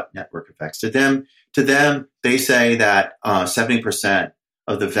talk about network effects. To them, they say that 70%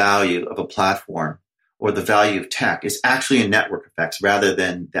 of the value of a platform or the value of tech is actually in network effects rather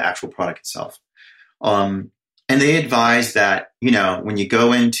than the actual product itself. And they advise that, when you go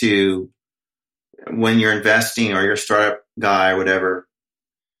when you're investing or you're a startup guy or whatever,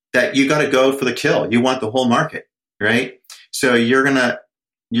 that you got to go for the kill. You want the whole market, right? So you're gonna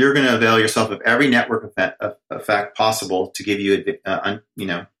avail yourself of every network effect possible to give you,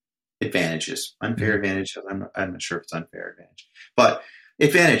 advantages, unfair advantage. I'm not sure if it's unfair advantage, but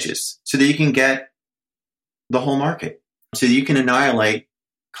advantages so that you can get the whole market, so you can annihilate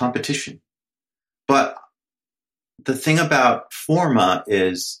competition. But the thing about Forma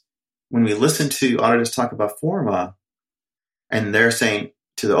is when we listen to Autodesk talk about Forma, and they're saying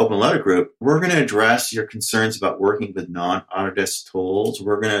to the open letter group, we're going to address your concerns about working with non-Autodesk tools.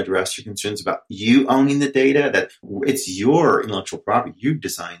 We're going to address your concerns about you owning the data, that it's your intellectual property. You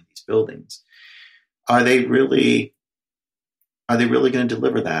designed these buildings. Are they really going to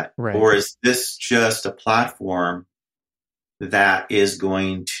deliver that? Right. Or is this just a platform that is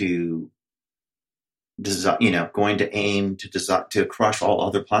going to going to aim to crush all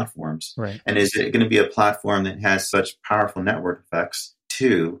other platforms? Right. And is it going to be a platform that has such powerful network effects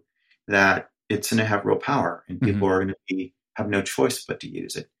too, that it's going to have real power and people are going to have no choice but to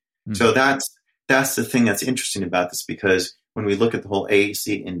use it? So that's the thing that's interesting about this, because when we look at the whole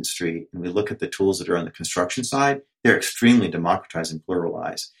AEC industry and we look at the tools that are on the construction side, they're extremely democratized and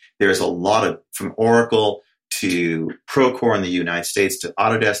pluralized. There's a lot of, from Oracle to Procore in the United States to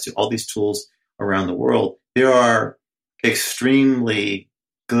Autodesk to all these tools around the world, there are extremely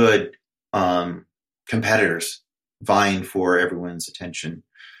good competitors vying for everyone's attention.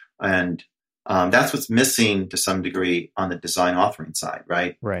 And that's what's missing to some degree on the design authoring side,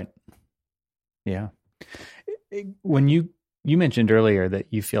 right? Right. Yeah. When you mentioned earlier that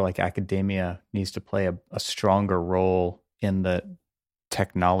you feel like academia needs to play a stronger role in the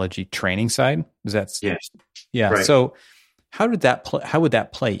technology training side. Is that? Yes. Yeah. Right. So how would that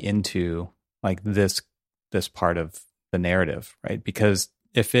play into like this part of the narrative, right? Because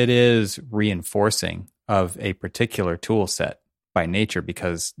if it is reinforcing of a particular tool set by nature,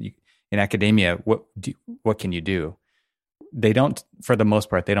 because in academia, what can you do? They don't, for the most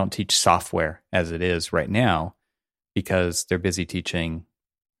part, they don't teach software as it is right now because they're busy teaching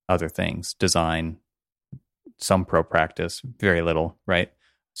other things, design, some pro practice, very little, right?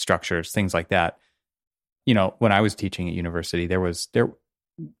 Structures, things like that. When I was teaching at university,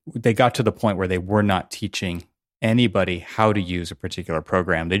 they got to the point where they were not teaching anybody how to use a particular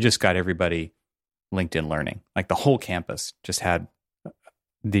program. They just got everybody LinkedIn Learning. Like the whole campus just had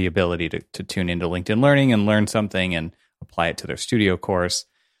the ability to tune into LinkedIn Learning and learn something and apply it to their studio course,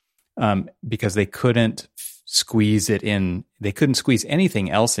 because they couldn't squeeze it in. They couldn't squeeze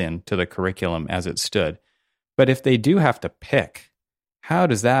anything else in to the curriculum as it stood. But if they do have to pick, how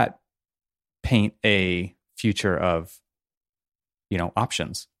does that paint a future of,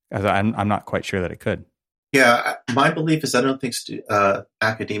 options? I'm not quite sure that it could. Yeah, my belief is I don't think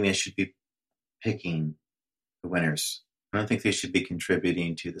academia should be picking the winners. I don't think they should be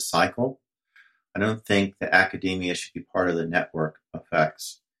contributing to the cycle. I don't think that academia should be part of the network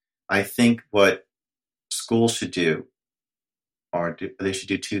effects. I think what schools should do they should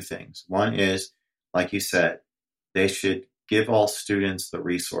do two things. One is, like you said, they should give all students the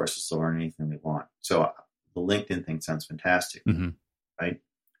resources to learn anything they want. So the LinkedIn thing sounds fantastic, right?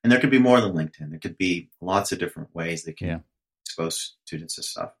 And there could be more than LinkedIn. There could be lots of different ways they can expose students to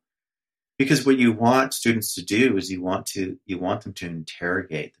stuff. Because what you want students to do is you want them to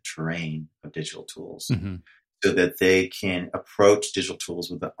interrogate the terrain of digital tools so that they can approach digital tools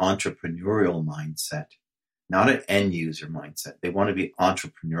with an entrepreneurial mindset, not an end user mindset. They want to be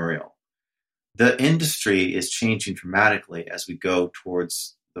entrepreneurial. The industry is changing dramatically as we go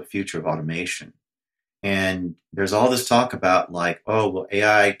towards the future of automation. And there's all this talk about like, oh, will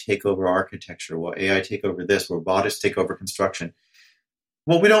AI take over architecture? Will AI take over this? Will robotics take over construction?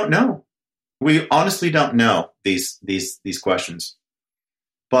 Well, we don't know. We honestly don't know these questions.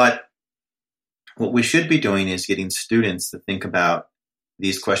 But what we should be doing is getting students to think about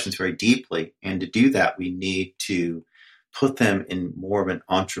these questions very deeply. And to do that, we need to put them in more of an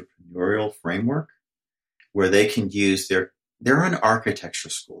entrepreneurial framework where they can use they're an architecture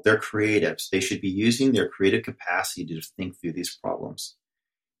school. They're creatives. They should be using their creative capacity to think through these problems.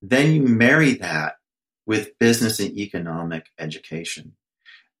 Then you marry that with business and economic education.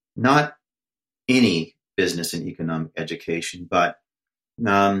 Not any business and economic education, but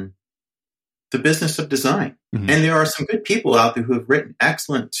the business of design. Mm-hmm. And there are some good people out there who have written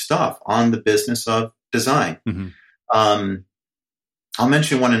excellent stuff on the business of design. Mm-hmm. I'll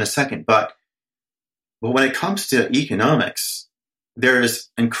mention one in a second, but when it comes to economics, there is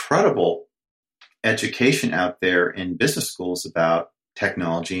incredible education out there in business schools about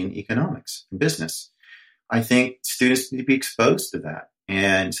technology and economics and business. I think students need to be exposed to that,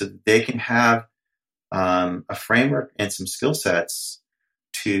 and so that they can have a framework and some skill sets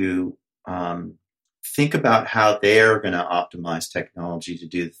to think about how they're going to optimize technology to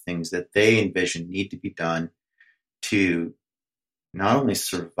do the things that they envision need to be done to not only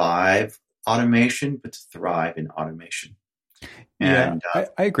survive automation, but to thrive in automation. And I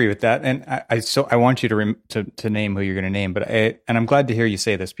agree with that. And I want you to name who you're going to name, but I'm glad to hear you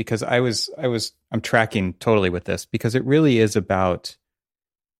say this, because I'm tracking totally with this, because it really is about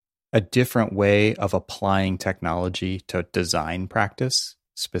a different way of applying technology to design practice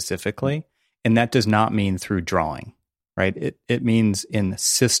specifically. And that does not mean through drawing, right? It means in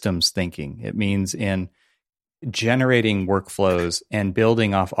systems thinking. It means in generating workflows and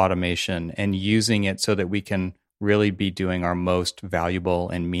building off automation and using it so that we can really be doing our most valuable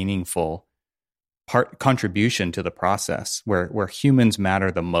and meaningful contribution to the process where humans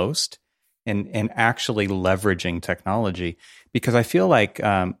matter the most, and actually leveraging technology. Because I feel like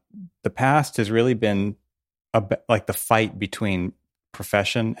the past has really been like the fight between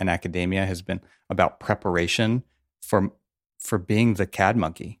profession and academia has been about preparation for being the CAD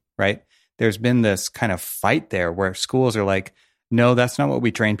monkey, right? There's been this kind of fight there where schools are like, no, that's not what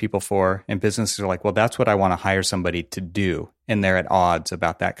we train people for. And businesses are like, well, that's what I want to hire somebody to do. And they're at odds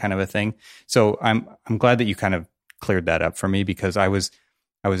about that kind of a thing. So I'm glad that you kind of cleared that up for me, because I was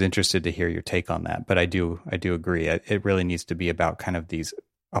interested to hear your take on that. But I do agree. It really needs to be about kind of these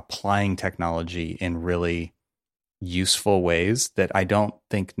applying technology in really useful ways that I don't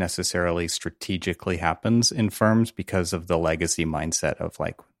think necessarily strategically happens in firms because of the legacy mindset of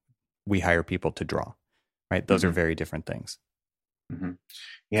like, we hire people to draw, right? Those are very different things. Mm-hmm.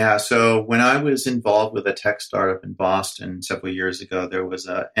 Yeah. So when I was involved with a tech startup in Boston several years ago, there was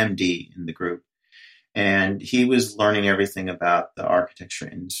a MD in the group, and he was learning everything about the architecture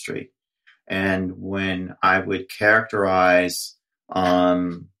industry. And when I would characterize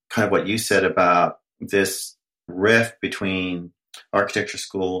kind of what you said about this rift between architecture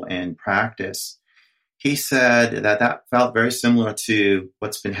school and practice, he said that felt very similar to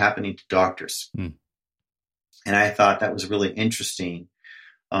what's been happening to doctors. Mm. And I thought that was really interesting.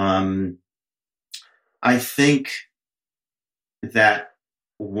 I think that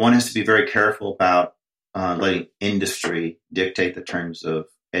one has to be very careful about letting industry dictate the terms of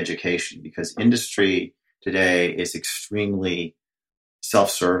education, because industry today is extremely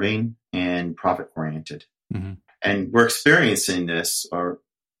self-serving and profit-oriented. Mm-hmm. And we're experiencing this, or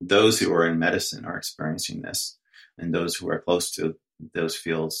those who are in medicine are experiencing this, and those who are close to those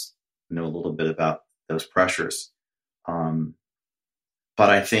fields know a little bit about those pressures. But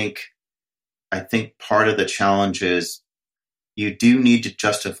I think part of the challenge is you do need to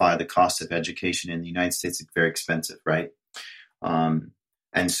justify the cost of education in the United States. It's very expensive, right? And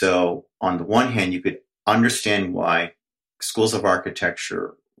so on the one hand, you could understand why schools of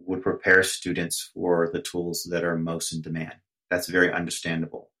architecture would prepare students for the tools that are most in demand. That's very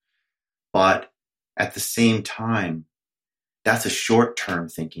understandable. But at the same time, that's a short-term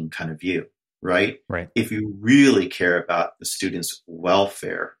thinking kind of view, right? Right. If you really care about the students'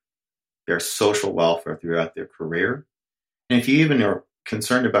 welfare, their social welfare throughout their career, and if you even are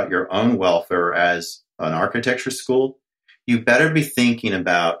concerned about your own welfare as an architecture school, you better be thinking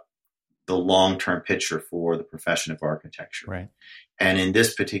about the long-term picture for the profession of architecture. Right. And in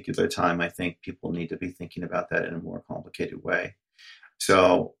this particular time, I think people need to be thinking about that in a more complicated way.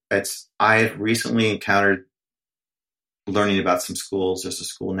 So I've recently encountered learning about some schools. There's a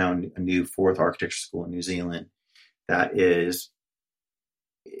school now, a new fourth architecture school in New Zealand that is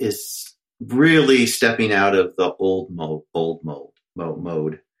really stepping out of the old mode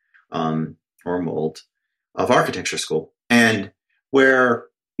of architecture school, and where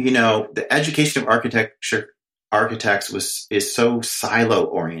the education of architects is so silo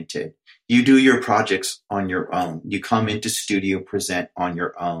oriented. You do your projects on your own. You come into studio, present on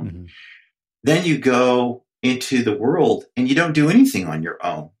your own. Mm-hmm. Then you go into the world and you don't do anything on your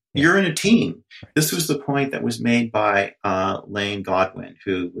own. Yeah. You're in a team. This was the point that was made by Lane Godwin,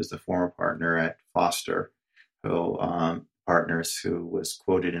 who was the former partner at Foster, who was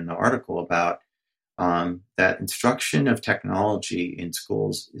quoted in the article about that instruction of technology in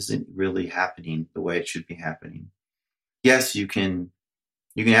schools isn't really happening the way it should be happening. Yes, you can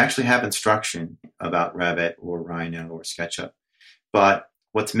actually have instruction about Revit or Rhino or SketchUp, but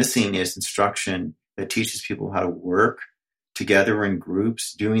what's missing is instruction that teaches people how to work together in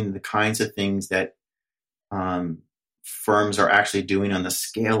groups, doing the kinds of things that firms are actually doing on the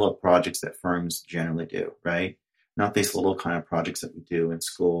scale of projects that firms generally do, right? Not these little kind of projects that we do in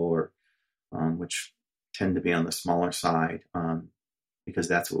school, or which tend to be on the smaller side, because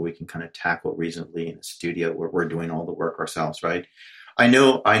that's what we can kind of tackle reasonably in a studio where we're doing all the work ourselves, right? I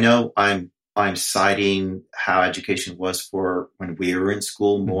know I'm citing how education was for when we were in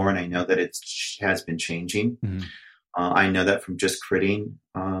school more, and I know that it has been changing. Mm-hmm. I know that from just critting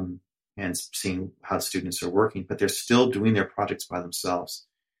and seeing how students are working, but they're still doing their projects by themselves.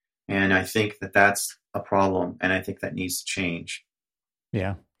 And I think that that's a problem, and I think that needs to change.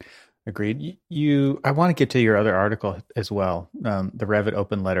 Yeah, agreed. I want to get to your other article as well, the Revit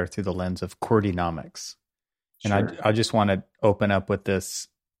Open Letter through the lens of Courtinomics. Sure. And I just want to open up with this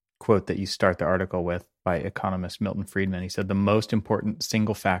quote that you start the article with by economist Milton Friedman. He said, "The most important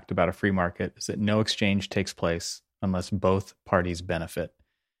single fact about a free market is that no exchange takes place unless both parties benefit."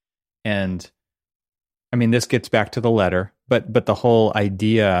 And I mean, this gets back to the letter, but the whole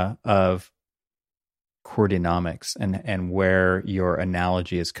idea of Courtinomics and where your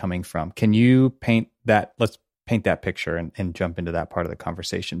analogy is coming from. Can you paint that? Let's paint that picture and jump into that part of the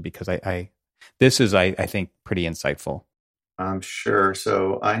conversation, because this is, I think, pretty insightful. Sure.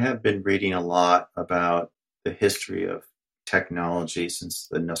 So I have been reading a lot about the history of technology since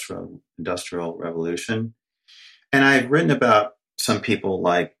the Industrial Revolution. And I've written about some people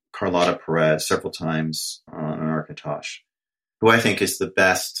like Carlota Perez several times on Architosh, who I think is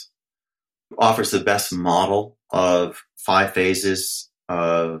offers the best model of 5 phases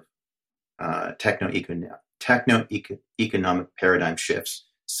of techno-economic paradigm shifts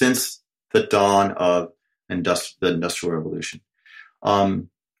since the dawn of the Industrial Revolution.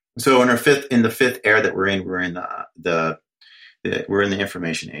 So in the fifth era that we're in the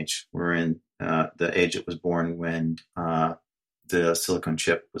information age. We're in the age that was born when the silicon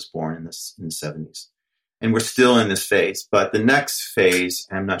chip was born in the 70s, and we're still in this phase. But the next phase,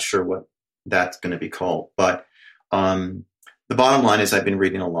 I'm not sure what that's going to be called. But the bottom line is, I've been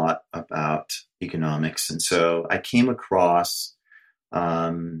reading a lot about economics, and so I came across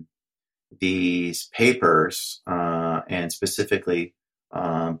these papers, and specifically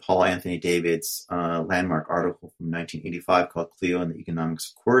Paul Anthony David's landmark article from 1985 called Clio and the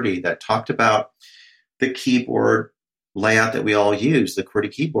Economics of QWERTY, that talked about the keyboard layout that we all use, the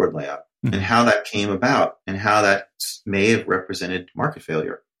QWERTY keyboard layout, mm-hmm. and how that came about and how that may have represented market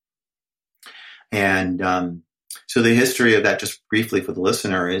failure. And so the history of that, just briefly for the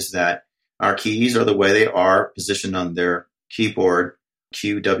listener, is that our keys are the way they are, positioned on their keyboard,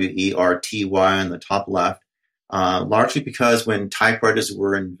 QWERTY on the top left, largely because when typewriters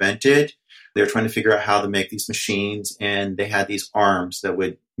were invented, they were trying to figure out how to make these machines, and they had these arms that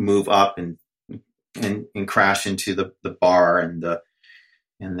would move up and crash into the bar and the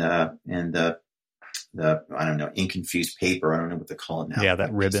I don't know, ink-infused paper. I don't know what they call it now. Yeah,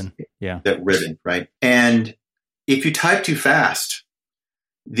 that ribbon. Yeah. That ribbon, right? And if you type too fast,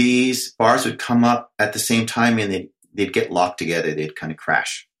 these bars would come up at the same time, and they'd get locked together. They'd kind of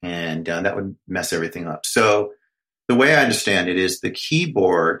crash, and that would mess everything up. So the way I understand it is the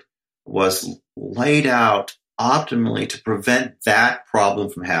keyboard was laid out optimally to prevent that problem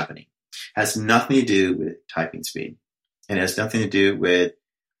from happening. It has nothing to do with typing speed. And it has nothing to do with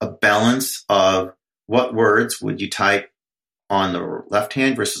a balance of what words would you type on the left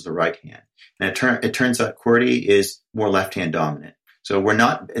hand versus the right hand. And it turns out QWERTY is more left hand dominant. So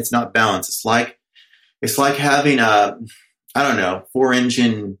it's not balanced. It's like having a, I don't know,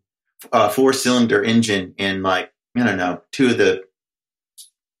 4-cylinder engine, and like, I don't know, 2 of the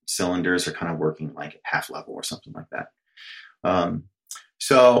cylinders are kind of working like at half level or something like that.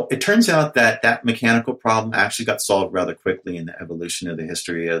 So it turns out that mechanical problem actually got solved rather quickly in the evolution of the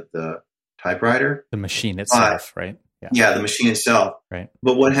history of the typewriter. The machine itself, right? Yeah, the machine itself. Right.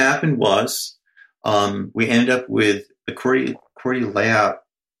 But what happened was we ended up with the QWERTY layout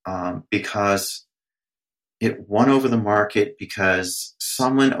because it won over the market because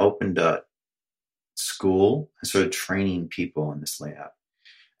someone opened a school and started training people in this layout.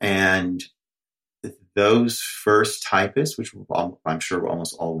 And those first typists, which I'm sure were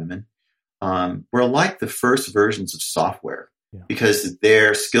almost all women, were like the first versions of software because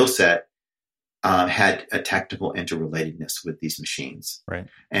their skill set had a technical interrelatedness with these machines. Right.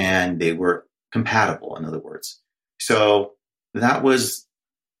 And they were compatible, in other words. So that was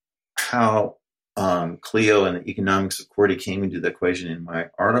how Clio and the economics of QWERTY came into the equation in my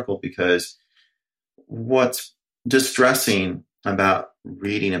article, because what's distressing about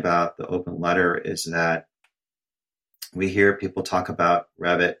reading about the open letter is that we hear people talk about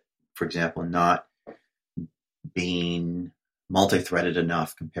Revit, for example, not being multi-threaded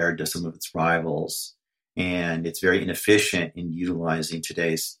enough compared to some of its rivals. And it's very inefficient in utilizing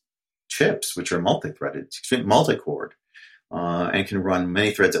today's chips, which are multi-threaded, multi-core, and can run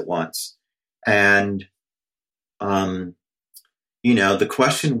many threads at once. And, the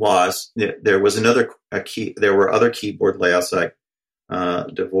question was, there was there were other keyboard layouts like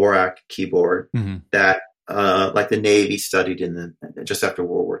Dvorak keyboard that, like the Navy studied just after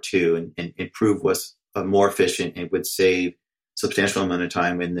World War II and proved was more efficient and would save substantial amount of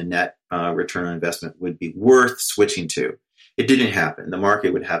time, and the net return on investment would be worth switching to. It didn't happen. The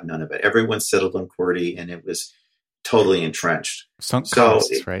market would have none of it. Everyone settled on QWERTY, and it was totally entrenched. Sunk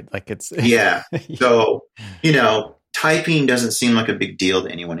costs, right? Like it's yeah. So typing doesn't seem like a big deal to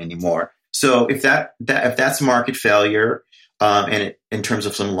anyone anymore. So if that's market failure, and in terms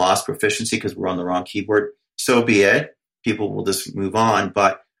of some lost proficiency because we're on the wrong keyboard, so be it. People will just move on.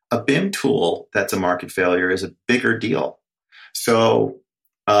 But a BIM tool that's a market failure is a bigger deal. So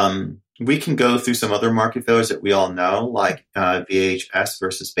we can go through some other market failures that we all know, like VHS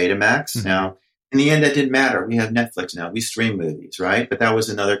versus Betamax. Mm-hmm. Now, in the end, that didn't matter. We have Netflix now. We stream movies, right? But that was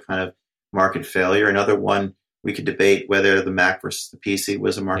another kind of market failure. Another one, we could debate whether the Mac versus the PC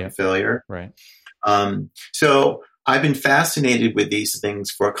was a market failure. Right. So I've been fascinated with these things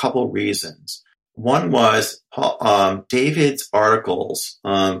for a couple reasons. One was David's articles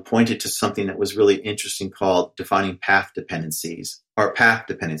pointed to something that was really interesting called defining path dependency,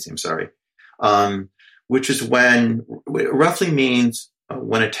 which is when it roughly means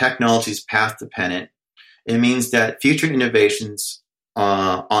when a technology is path dependent, it means that future innovations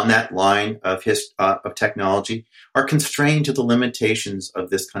on that line of technology are constrained to the limitations of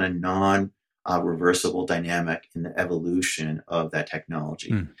this kind of non-reversible dynamic in the evolution of that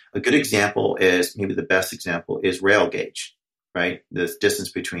technology. A good example is, maybe the best example is rail gauge, right? The distance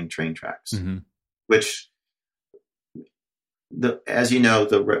between train tracks, which, as you know,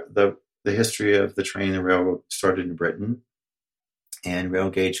 the history of the train and the railroad started in Britain, and rail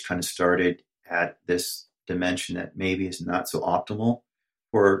gauge kind of started at this dimension that maybe is not so optimal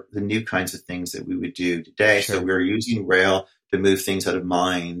for the new kinds of things that we would do today. Sure. So we're using rail to move things out of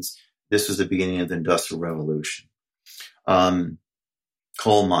mines. This was the beginning of the Industrial Revolution.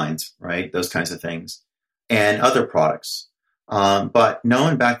 Coal mines, right? Those kinds of things. And other products. But no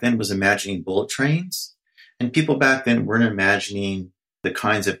one back then was imagining bullet trains. And people back then weren't imagining the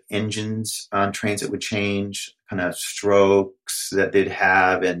kinds of engines on trains that would change, kind of strokes that they'd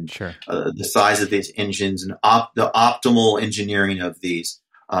have, and the size of these engines, and the optimal engineering of these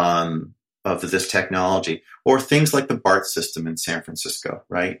of this technology, or things like the BART system in San Francisco.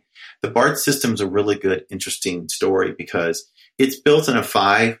 Right, the BART system is a really good, interesting story because it's built in a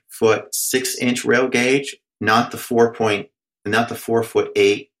 5 foot 6 inch rail gauge, not the 4 foot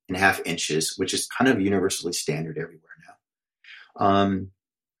 8.5 inches, which is kind of universally standard everywhere now.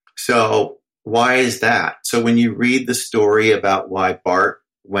 So why is that? So when you read the story about why BART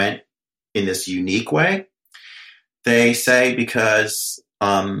went in this unique way, they say because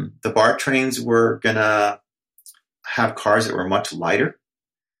the BART trains were going to have cars that were much lighter.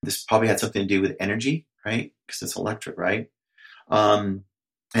 This probably had something to do with energy, right? Because it's electric, right? And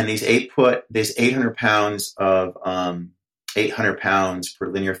these 800 pounds of 800 pounds per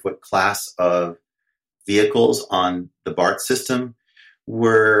linear foot class of vehicles on the BART system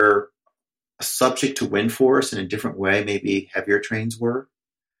were subject to wind force in a different way, maybe heavier trains were.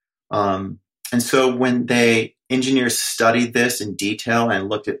 And so when engineers studied this in detail and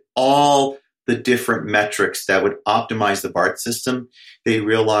looked at all the different metrics that would optimize the BART system, they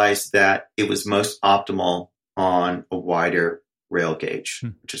realized that it was most optimal on a wider rail gauge,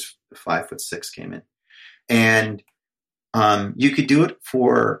 which is the 5 foot 6 came in. And you could do it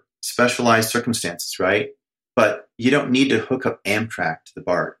for specialized circumstances, right? But you don't need to hook up Amtrak to the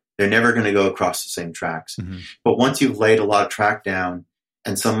BART. They're never going to go across the same tracks. But once you've laid a lot of track down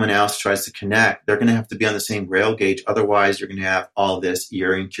and someone else tries to connect, they're going to have to be on the same rail gauge. Otherwise, you're going to have all this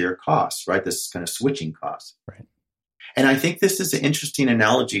year-in-year costs, right? This kind of switching costs. Right. And I think this is an interesting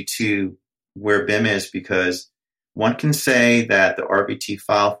analogy to where BIM is, because one can say that the RBT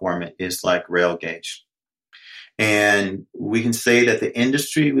file format is like Railgauge. And we can say that the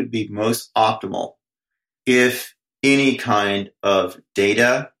industry would be most optimal if any kind of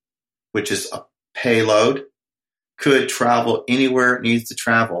data, which is a payload, could travel anywhere it needs to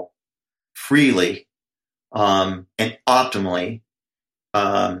travel freely and optimally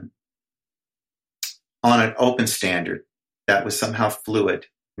on an open standard that was somehow fluid,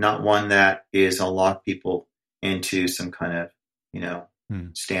 not one that is a lock people into some kind of,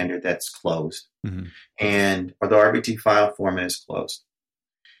 standard that's closed. Mm-hmm. And or the RBT file format is closed.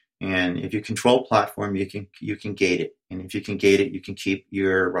 And if you control platform, you can gate it. And if you can gate it, you can keep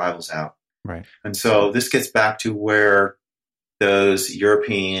your rivals out. Right. And so this gets back to where those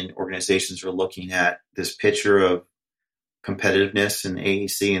European organizations are looking at this picture of competitiveness in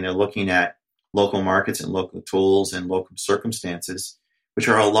AEC, and they're looking at local markets and local tools and local circumstances, which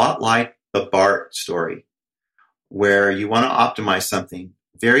are a lot like the BART story, where you want to optimize something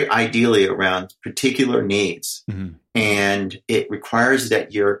very ideally around particular needs. Mm-hmm. And it requires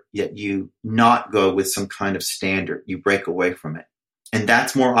that you not go with some kind of standard. You break away from it. And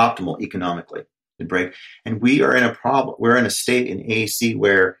that's more optimal economically to break. And we are in a problem. We're in a state in AEC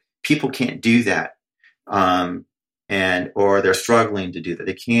where people can't do that. Or they're struggling to do that.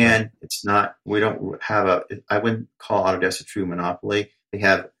 They can. It's not, we don't have I wouldn't call Autodesk a true monopoly. They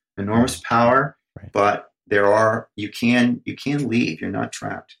have enormous power, right. But you can leave. You're not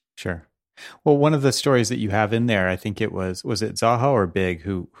trapped. Sure. Well, one of the stories that you have in there, I think it was it Zaha or Big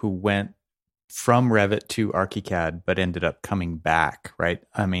who went from Revit to ArchiCAD, but ended up coming back, right?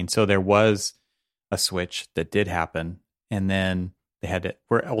 I mean, so there was a switch that did happen, and then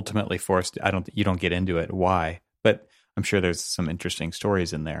were ultimately forced. You don't get into it why, but I'm sure there's some interesting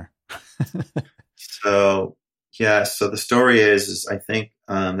stories in there. So the story is I think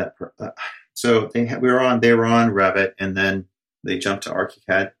that so they were on Revit, and then they jumped to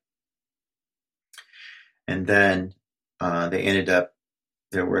ArchiCAD, and then they ended up.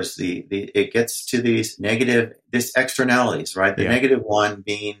 There was it gets to these externalities, right? The negative one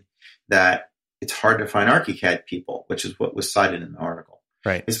being that it's hard to find ArchiCAD people, which is what was cited in the article.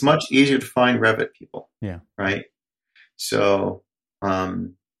 Right. It's much easier to find Revit people. Yeah. Right. So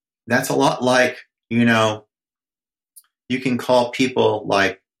that's a lot like, you can call people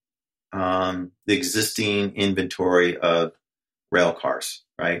like the existing inventory of rail cars,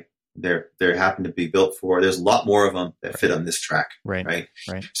 right? There happen to be built for. There's a lot more of them that fit on this track, right?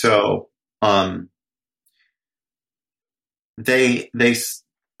 So they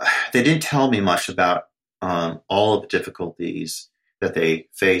didn't tell me much about all of the difficulties that they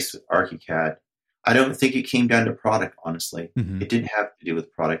faced with ArchiCAD. I don't think it came down to product, honestly. Mm-hmm. It didn't have to do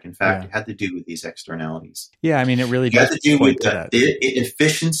with product. In fact, it had to do with these externalities. Yeah, I mean, it really does. It had to do with the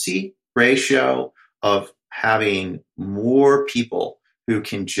efficiency ratio of having more people who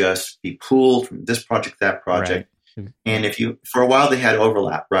can just be pulled from this project, that project. Right. And for a while they had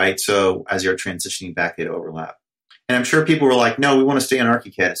overlap, right? So as you're transitioning back, they'd overlap. And I'm sure people were like, no, we want to stay on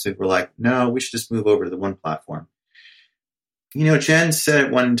ArchiCAD. So we're like, no, we should just move over to the one platform. Jen said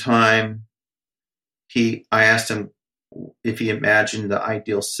at one time, I asked him if he imagined the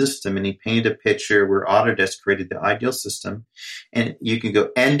ideal system, and he painted a picture where Autodesk created the ideal system, and you can go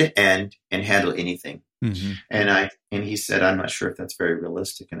end to end and handle anything. Mm-hmm. And he said, I'm not sure if that's very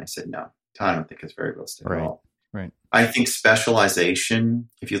realistic. And I said, no, I don't think it's very realistic at all. Right. I think specialization,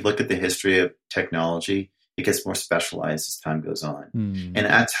 if you look at the history of technology, it gets more specialized as time goes on. Mm-hmm. And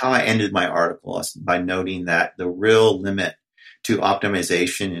that's how I ended my article, by noting that the real limit to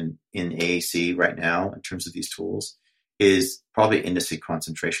optimization in AEC right now, in terms of these tools, is probably industry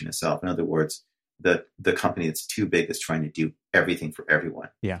concentration itself. In other words, the company that's too big is trying to do everything for everyone.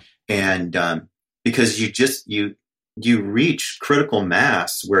 Yeah. And because you reach critical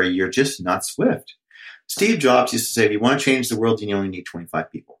mass where you're just not swift. Steve Jobs used to say, if you want to change the world, you only need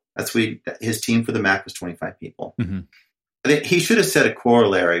 25 people. That's what his team for the Mac was 25 people. Mm-hmm. I think he should have said a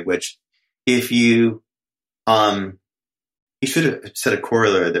corollary, which he should have said a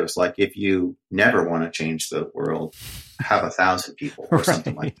corollary that was like, if you never want to change the world, have 1,000 people or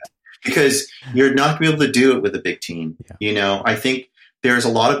something like that. Because you're not going to be able to do it with a big team. Yeah. I think there's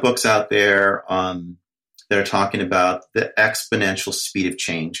a lot of books out there that are talking about the exponential speed of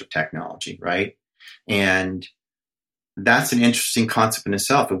change of technology, right? And that's an interesting concept in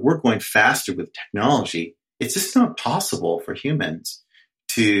itself. If we're going faster with technology, it's just not possible for humans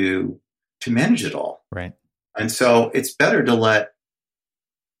to manage it all. Right. And so it's better to let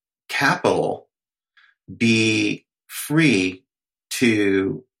capital be free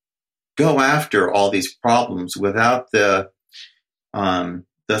to go after all these problems without the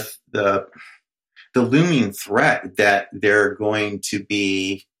the looming threat that they're going to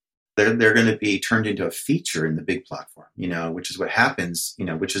be turned into a feature in the big platform, which is what happens,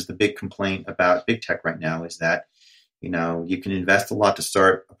 which is the big complaint about big tech right now, is that, you can invest a lot to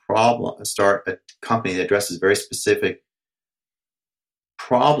start a company that addresses very specific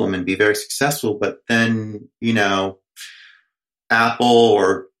problem and be very successful. But then, Apple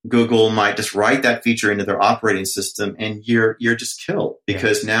or Google might just write that feature into their operating system, and you're just killed,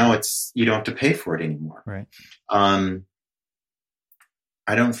 because now you don't have to pay for it anymore. Right. I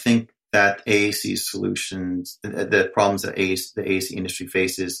don't think that AEC solutions, the problems that the AEC industry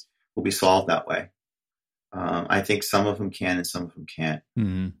faces, will be solved that way. I think some of them can and some of them can't.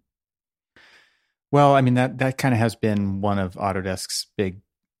 Mm-hmm. Well, I mean, that kind of has been one of Autodesk's big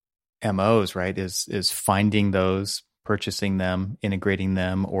MOs, right? Is finding those, purchasing them, integrating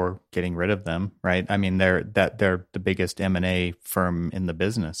them, or getting rid of them, right? I mean, they're the biggest M&A firm in the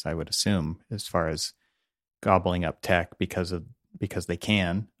business, I would assume, as far as gobbling up tech because they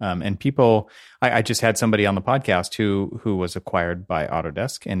can. And people, I just had somebody on the podcast who was acquired by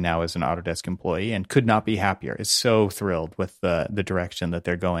Autodesk and now is an Autodesk employee and could not be happier. Is so thrilled with the direction that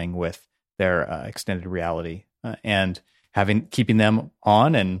they're going with their extended reality and keeping them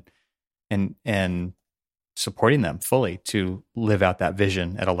on and supporting them fully to live out that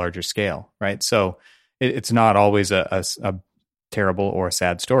vision at a larger scale, right? So it's not always a terrible or a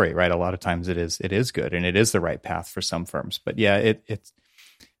sad story, right? A lot of times it is good, and it is the right path for some firms. But yeah,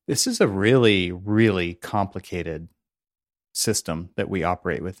 this is a really, really complicated system that we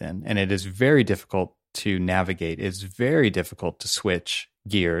operate within, and it is very difficult to navigate. It's very difficult to switch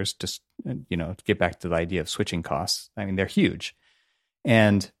gears to get back to the idea of switching costs. I mean, they're huge.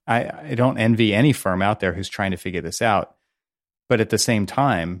 And I don't envy any firm out there who's trying to figure this out, but at the same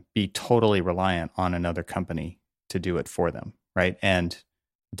time, be totally reliant on another company to do it for them, right? And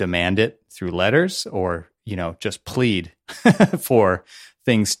demand it through letters, or just plead for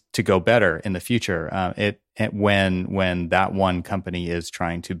things to go better in the future. When that one company is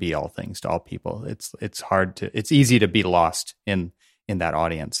trying to be all things to all people, it's easy to be lost in that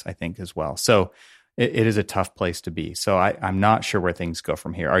audience, I think, as well. So it is a tough place to be. So I'm not sure where things go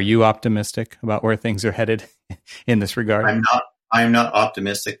from here. Are you optimistic about where things are headed in this regard? I'm not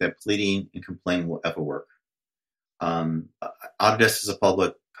optimistic that pleading and complaining will ever work. Autodesk is a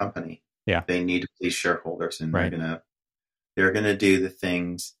public company. Yeah. They need to please shareholders, and right. they're gonna do the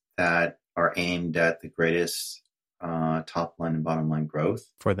things that are aimed at the greatest top line and bottom line growth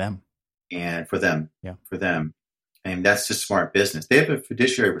for them. And for them. Yeah. For them. And that's just smart business. They have a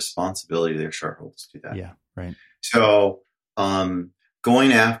fiduciary responsibility to their shareholders to do that. Yeah, right. So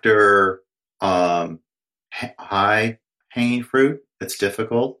going after high hanging fruit that's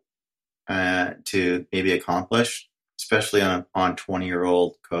difficult to maybe accomplish, especially on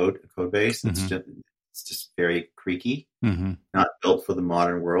 20-year-old code base. Mm-hmm. It's just very creaky, mm-hmm. not built for the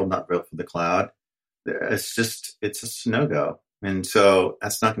modern world, not built for the cloud. It's just a no-go. And so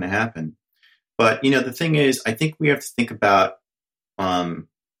that's not going to happen. But, the thing is, I think we have to think about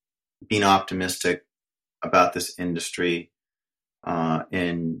being optimistic about this industry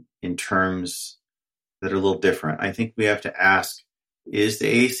in terms that are a little different. I think we have to ask, is the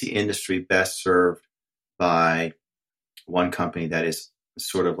AEC industry best served by one company that is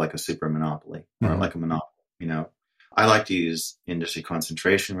sort of like a super monopoly, or like a monopoly? I like to use industry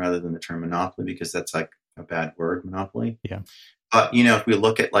concentration rather than the term monopoly, because that's like a bad word, monopoly. Yeah. But, if we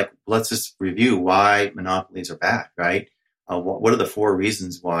look at, let's just review why monopolies are bad, right? What are the 4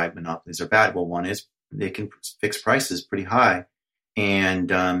 reasons why monopolies are bad? Well, one is they can fix prices pretty high.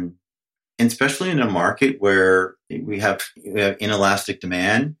 And especially in a market where we have inelastic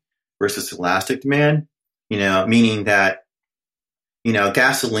demand versus elastic demand, meaning that,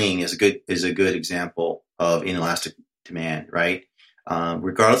 gasoline is a good example of inelastic demand, right?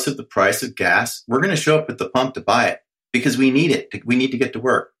 Regardless of the price of gas, we're going to show up at the pump to buy it, because we need it. We need to get to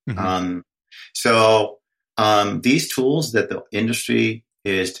work. Mm-hmm. So these tools that the industry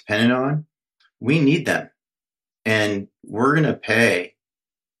is dependent on, we need them. And we're going to pay,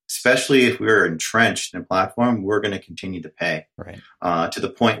 especially if we're entrenched in a platform, we're going to continue to pay, right, to the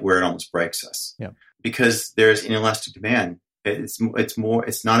point where it almost breaks us. Yeah. Because there's inelastic demand. It's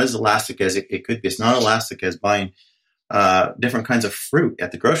not as elastic as it could be. It's not elastic as buying different kinds of fruit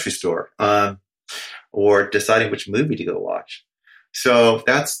at the grocery store. Or deciding which movie to go watch. So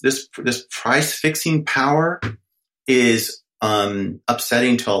that's this price fixing power is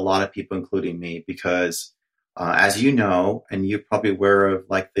upsetting to a lot of people, including me, because as you know, and you're probably aware of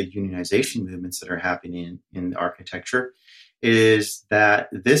the unionization movements that are happening in architecture, is that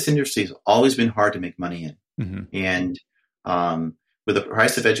this industry has always been hard to make money in. Mm-hmm. And with the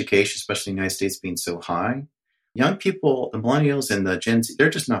price of education, especially in the United States, being so high, young people, the millennials and the Gen Z, they're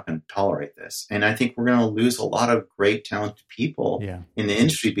just not going to tolerate this. And I think we're going to lose a lot of great, talented people in the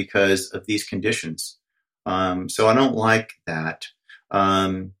industry because of these conditions. So I don't like that.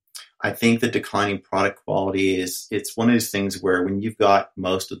 I think the declining product quality it's one of those things where when you've got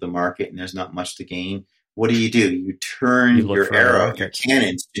most of the market and there's not much to gain, what do? You turn your arrow, your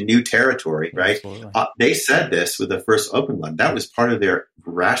cannons to new territory, right? They said this with the first open letter. That was part of their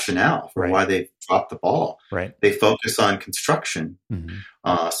rationale for why they dropped the ball. Right. They focus on construction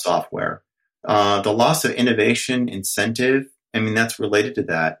software. The loss of innovation incentive, I mean, that's related to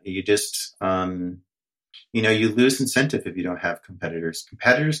that. You just, you lose incentive if you don't have competitors.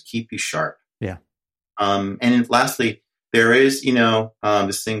 Competitors keep you sharp. Yeah. And lastly, there is,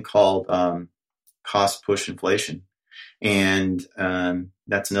 this thing called cost push inflation. And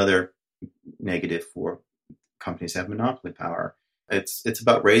that's another negative for companies that have monopoly power. It's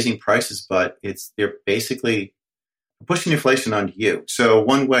about raising prices, but they're basically pushing inflation onto you. So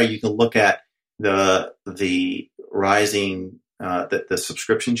one way you can look at the rising the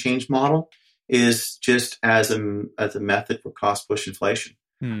subscription change model is just as a method for cost push inflation.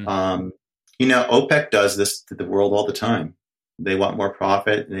 OPEC does this to the world all the time. They want more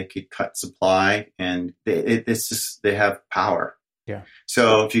profit and they could cut supply, and they have power. Yeah.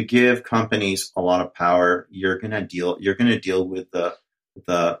 So if you give companies a lot of power, you're going to deal with the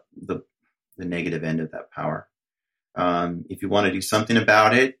negative end of that power. If you want to do something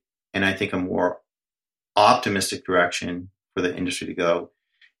about it, and I think a more optimistic direction for the industry to go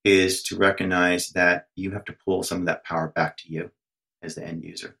is to recognize that you have to pull some of that power back to you as the end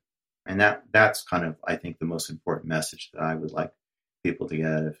user. And that's kind of, I think, the most important message that I would like people to get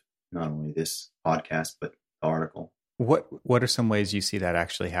out of not only this podcast, but the article. What are some ways you see that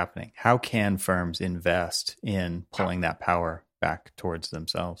actually happening? How can firms invest in pulling that power back towards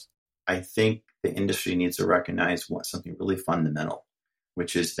themselves? I think the industry needs to recognize something really fundamental,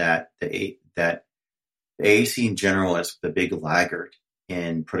 which is that the AEC in general is the big laggard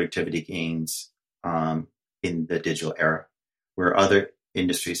in productivity gains in the digital era, where other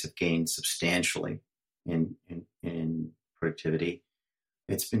industries have gained substantially in productivity.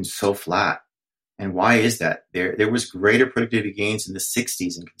 It's been so flat. And why is that? There was greater productivity gains in the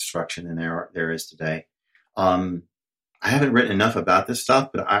 60s in construction than there is today. I haven't written enough about this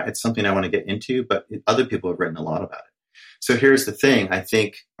stuff, but it's something I want to get into, but other people have written a lot about it. So here's the thing. I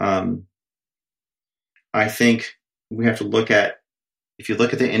think we have to look at, if you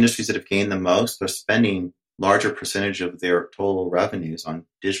look at the industries that have gained the most, they're spending larger percentage of their total revenues on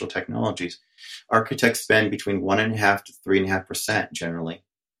digital technologies. Architects spend between 1.5% to 3.5% generally.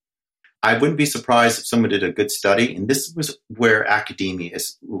 I wouldn't be surprised if someone did a good study, and this was where academia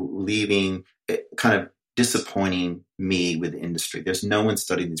is leaving, kind of disappointing me with the industry. There's no one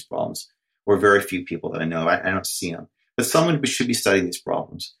studying these problems, or very few people that I know. I don't see them. But someone should be studying these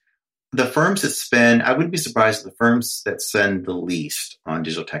problems. The firms that spend, I wouldn't be surprised if the firms that spend the least on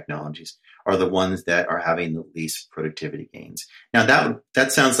digital technologies are the ones that are having the least productivity gains. Now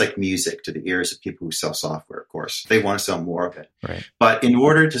that sounds like music to the ears of people who sell software, of course. They want to sell more of it. Right. But in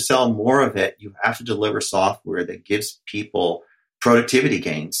order to sell more of it, you have to deliver software that gives people productivity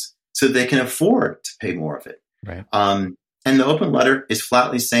gains so they can afford to pay more of it. Right. And the open letter is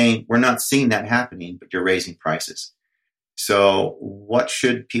flatly saying, we're not seeing that happening, but you're raising prices. So what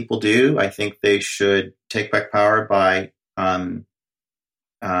should people do? I think they should take back power by,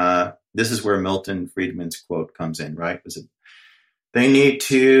 this is where Milton Friedman's quote comes in, right? They need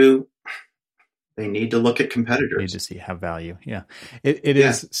to look at competitors. Need to see have value. Yeah. It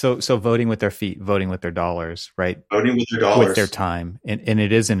is. So voting with their feet, voting with their dollars, right? Voting with their dollars. With their time. And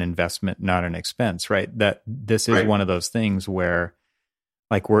it is an investment, not an expense, right? That this is one of those things where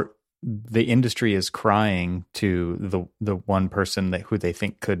like the industry is crying to the one person who they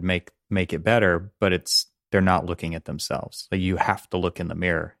think could make it better, but they're not looking at themselves. Like you have to look in the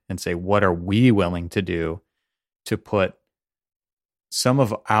mirror and say, what are we willing to do to put some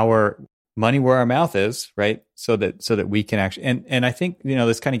of our money where our mouth is, right? So that we can actually, and I think,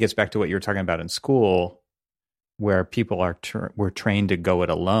 this kind of gets back to what you were talking about in school, where people we're trained to go it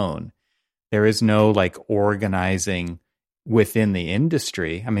alone. There is no like organizing within the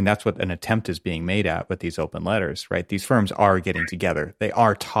industry. I mean, that's what an attempt is being made at with these open letters, right? These firms are getting together. They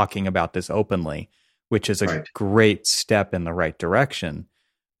are talking about this openly, which is a great step in the right direction.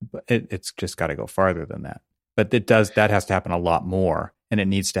 But it's just got to go farther than that. But that has to happen a lot more, and it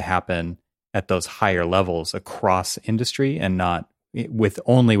needs to happen at those higher levels across industry and not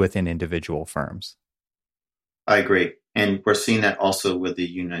only within individual firms. I agree. And we're seeing that also with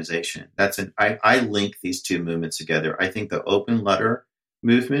the unionization. I link these two movements together. I think the open letter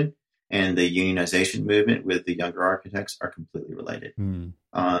movement and the unionization movement with the younger architects are completely related.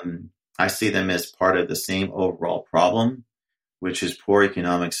 I see them as part of the same overall problem, which is poor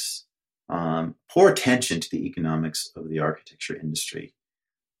economics, poor attention to the economics of the architecture industry.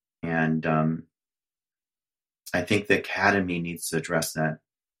 And I think the academy needs to address that.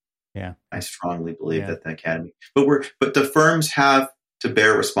 Yeah, I strongly believe that the academy, but the firms have to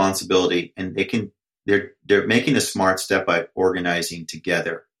bear responsibility, and they're making a smart step by organizing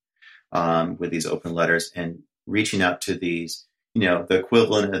together with these open letters and reaching out to these, the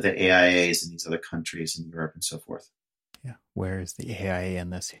equivalent of the AIAs in these other countries in Europe and so forth. Yeah, where is the AIA in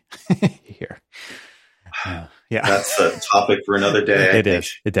this here? That's a topic for another day. It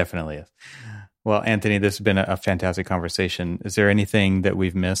is. It definitely is. Well, Anthony, this has been a fantastic conversation. Is there anything that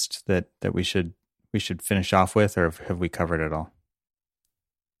we've missed that we should finish off with, or have we covered it all?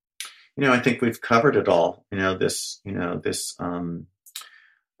 I think we've covered it all. The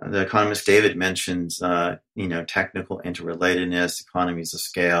economist David mentions, technical interrelatedness, economies of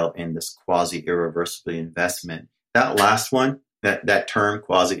scale, and this quasi-irreversible investment. That last one, that term,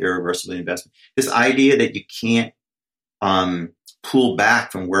 quasi-irreversible investment, this idea that you can't pull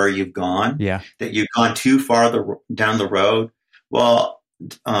back from where you've gone, that you've gone too far down the road. Well,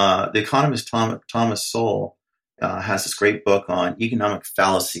 the economist Thomas Sowell has this great book on economic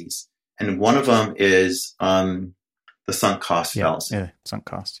fallacies, and one of them is the sunk cost fallacy. Yeah, sunk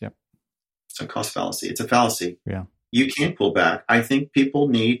cost. Yep. Sunk cost fallacy. It's a fallacy. Yeah. You can't pull back. I think people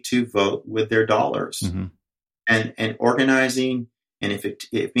need to vote with their dollars, and organizing. And if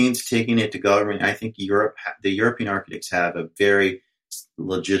it means taking it to government, I think the European architects have a very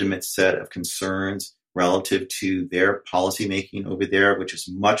legitimate set of concerns relative to their policymaking over there, which is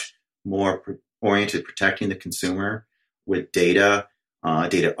much more oriented protecting the consumer with data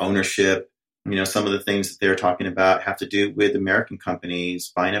ownership. Some of the things that they're talking about have to do with American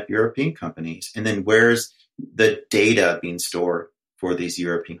companies buying up European companies. And then where's the data being stored for these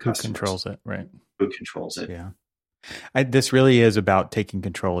European customers? Who controls it, right? Who controls it? Yeah. This really is about taking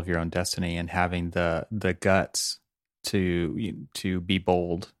control of your own destiny and having the guts to be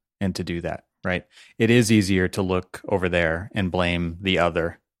bold and to do that, right? It is easier to look over there and blame the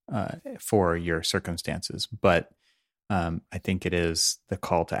other for your circumstances, but I think it is the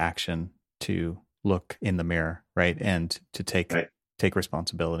call to action to look in the mirror, right, and to take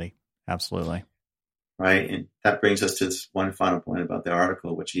responsibility. Absolutely. Right. And that brings us to this one final point about the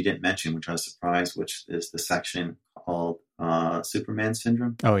article, which you didn't mention, which I was surprised, which is the section called Superman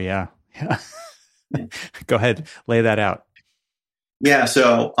Syndrome. Oh, yeah. Go ahead. Lay that out. Yeah.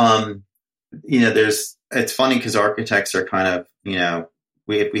 So, it's funny because architects are kind of,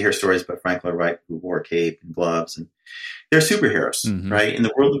 we hear stories about Frank Lloyd Wright, who wore a cape and gloves, and they're superheroes, right? In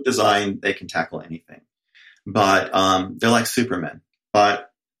the world of design, they can tackle anything, but they're like Supermen. But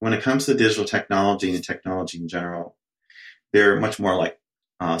when it comes to digital technology and technology in general, they're much more like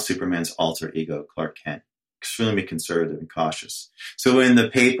Superman's alter ego, Clark Kent, extremely conservative and cautious. So in the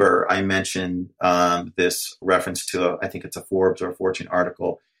paper, I mentioned this reference to, I think it's a Forbes or a Fortune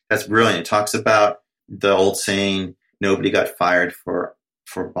article. That's brilliant. It talks about the old saying, nobody got fired for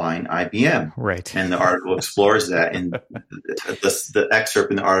buying IBM. Right. And the article explores that. And the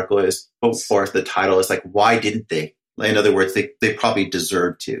excerpt in the article is, or the title is like, why didn't they? In other words, they probably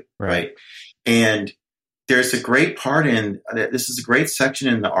deserve to, right? And there's a great part this is a great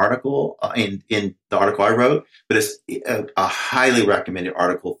section in the article, in the article I wrote, but it's a highly recommended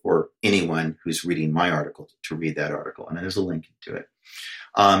article for anyone who's reading my article to read that article. And there's a link to it.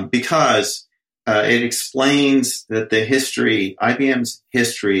 Because it explains that IBM's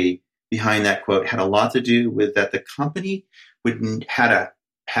history behind that quote had a lot to do with that the company had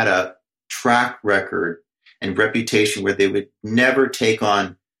a track record and reputation where they would never take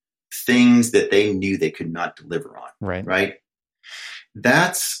on things that they knew they could not deliver on. Right.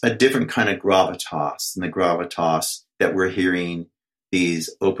 That's a different kind of gravitas than the gravitas that we're hearing these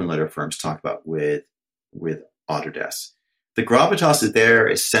open letter firms talk about with Autodesk. The gravitas there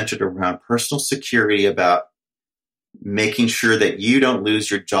is centered around personal security, about making sure that you don't lose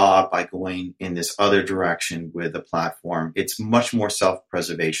your job by going in this other direction with the platform. It's much more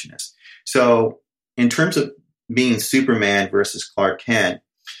self-preservationist. So in terms of being Superman versus Clark Kent,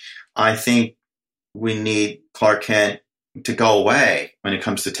 I think we need Clark Kent to go away when it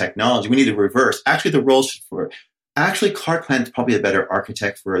comes to technology. We need to reverse. Actually, the roles Clark Kent is probably a better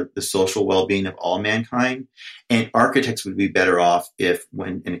architect for the social well-being of all mankind. And architects would be better off if,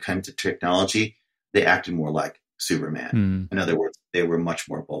 when it comes to technology, they acted more like Superman. In other words, they were much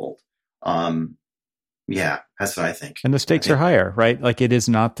more bold. Yeah, that's what I think. And the stakes are higher, right? Like it is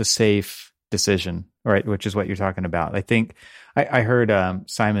not the safe decision, right? Which is what you're talking about. I think I heard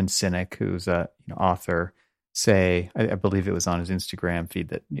Simon Sinek, who's a author, say, I believe it was on his Instagram feed,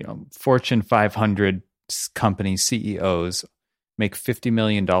 that Fortune 500 company CEOs make $50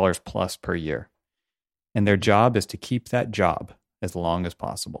 million plus per year, and their job is to keep that job as long as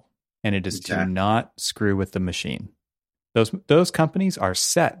possible, and it is to not screw with the machine. Those companies are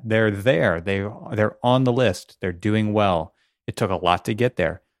set. They're there. They're on the list. They're doing well. It took a lot to get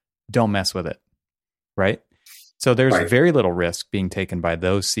there. Don't mess with it, right? So there's very little risk being taken by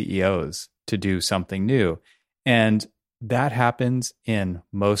those CEOs to do something new. And that happens in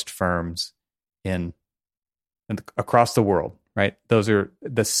most firms across the world, right? Those are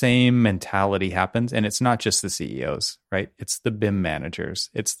the same mentality happens. And it's not just the CEOs, right? It's the BIM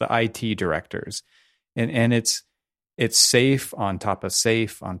managers. It's the IT directors. And it's safe on top of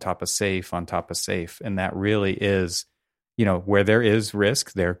safe, on top of safe, on top of safe. And that really is, where there is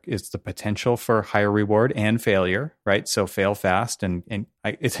risk, there is the potential for higher reward and failure, right? So fail fast.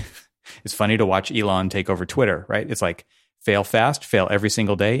 It's funny to watch Elon take over Twitter, right? It's like fail fast, fail every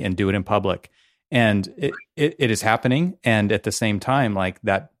single day, and do it in public. And it is happening. And at the same time, like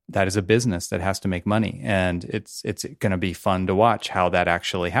that is a business that has to make money. And it's going to be fun to watch how that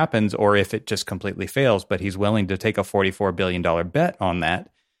actually happens, or if it just completely fails, but he's willing to take a $44 billion bet on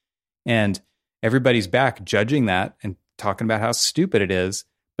that. And everybody's back judging that and talking about how stupid it is,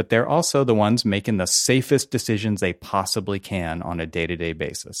 but they're also the ones making the safest decisions they possibly can on a day-to-day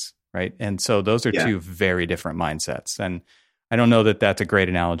basis, right? And so those are two very different mindsets. And I don't know that that's a great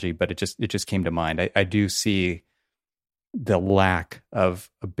analogy, but it just came to mind. I do see the lack of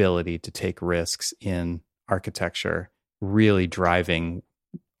ability to take risks in architecture really driving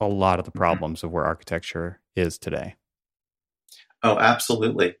a lot of the problems of where architecture is today. Oh,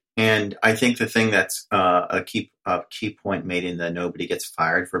 absolutely. And I think the thing that's a key point made in the Nobody Gets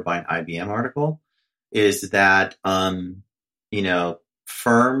Fired for Buying IBM article is that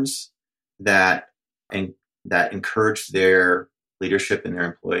firms that encourage their leadership and their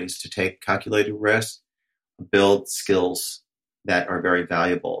employees to take calculated risks build skills that are very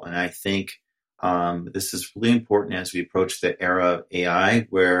valuable. And I think this is really important as we approach the era of AI,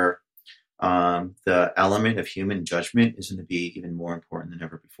 where the element of human judgment is going to be even more important than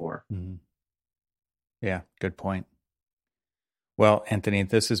ever before. Mm-hmm. Yeah, good point. Well, Anthony,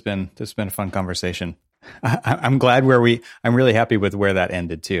 this has been a fun conversation. I'm glad I'm really happy with where that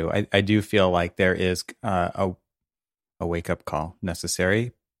ended too. I do feel like there is a wake up call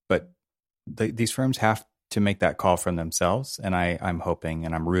necessary, but these firms have to make that call for themselves. And I'm hoping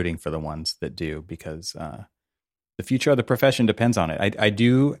and I'm rooting for the ones that do, because the future of the profession depends on it. I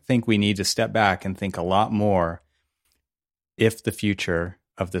do think we need to step back and think a lot more if the future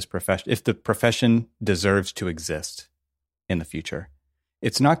of this profession, if the profession deserves to exist in the future.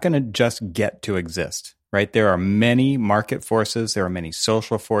 It's not going to just get to exist, right? There are many market forces. There are many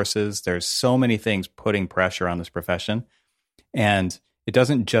social forces. There's so many things putting pressure on this profession. And it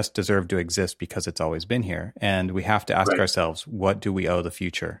doesn't just deserve to exist because it's always been here. And we have to ask ourselves, what do we owe the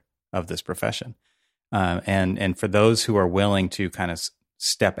future of this profession? And for those who are willing to kind of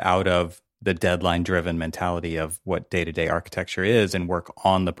step out of the deadline-driven mentality of what day-to-day architecture is and work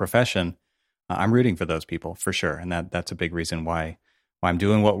on the profession, I'm rooting for those people for sure. And that's a big reason why I'm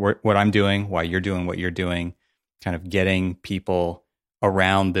doing what I'm doing, why you're doing what you're doing, kind of getting people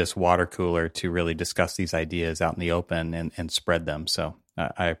around this water cooler to really discuss these ideas out in the open and spread them. So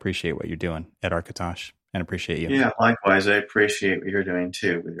I appreciate what you're doing at Architosh and appreciate you. Yeah, likewise. I appreciate what you're doing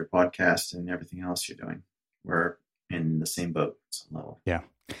too with your podcast and everything else you're doing. We're in the same boat at some level. Yeah.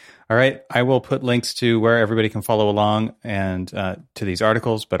 All right. I will put links to where everybody can follow along and to these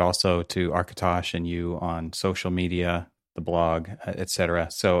articles, but also to Architosh and you on social media, the blog, etc.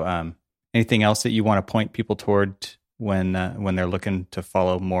 So anything else that you want to point people toward when they're looking to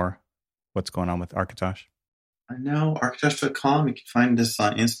follow more what's going on with Architosh? No, architosh.com. You can find us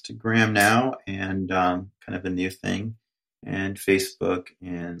on Instagram now and kind of a new thing, and Facebook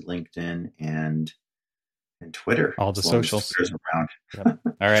and LinkedIn and Twitter. All the socials. Twitter's around. Yep.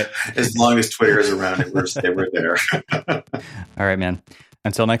 All right. As long as Twitter is around, we're there. All right, man.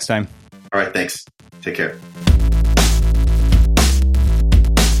 Until next time. All right. Thanks. Take care.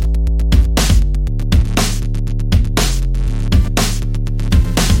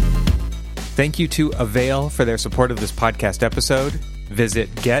 Thank you to Avail for their support of this podcast episode. Visit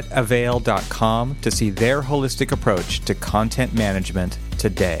getavail.com to see their holistic approach to content management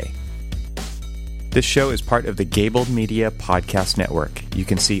today. This show is part of the Gabled Media Podcast Network. You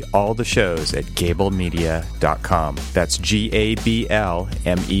can see all the shows at gabledmedia.com. That's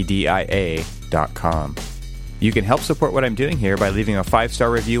GABLMEDIA.com. trxl.com. You can help support what I'm doing here by leaving a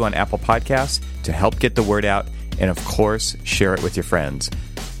 5-star review on Apple Podcasts to help get the word out, and of course, share it with your friends.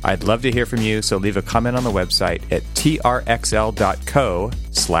 I'd love to hear from you, so leave a comment on the website at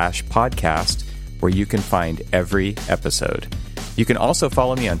trxl.co/podcast, where you can find every episode. You can also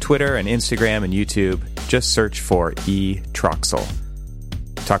follow me on Twitter and Instagram and YouTube. Just search for eTroxel.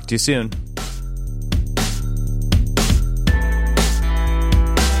 Talk to you soon.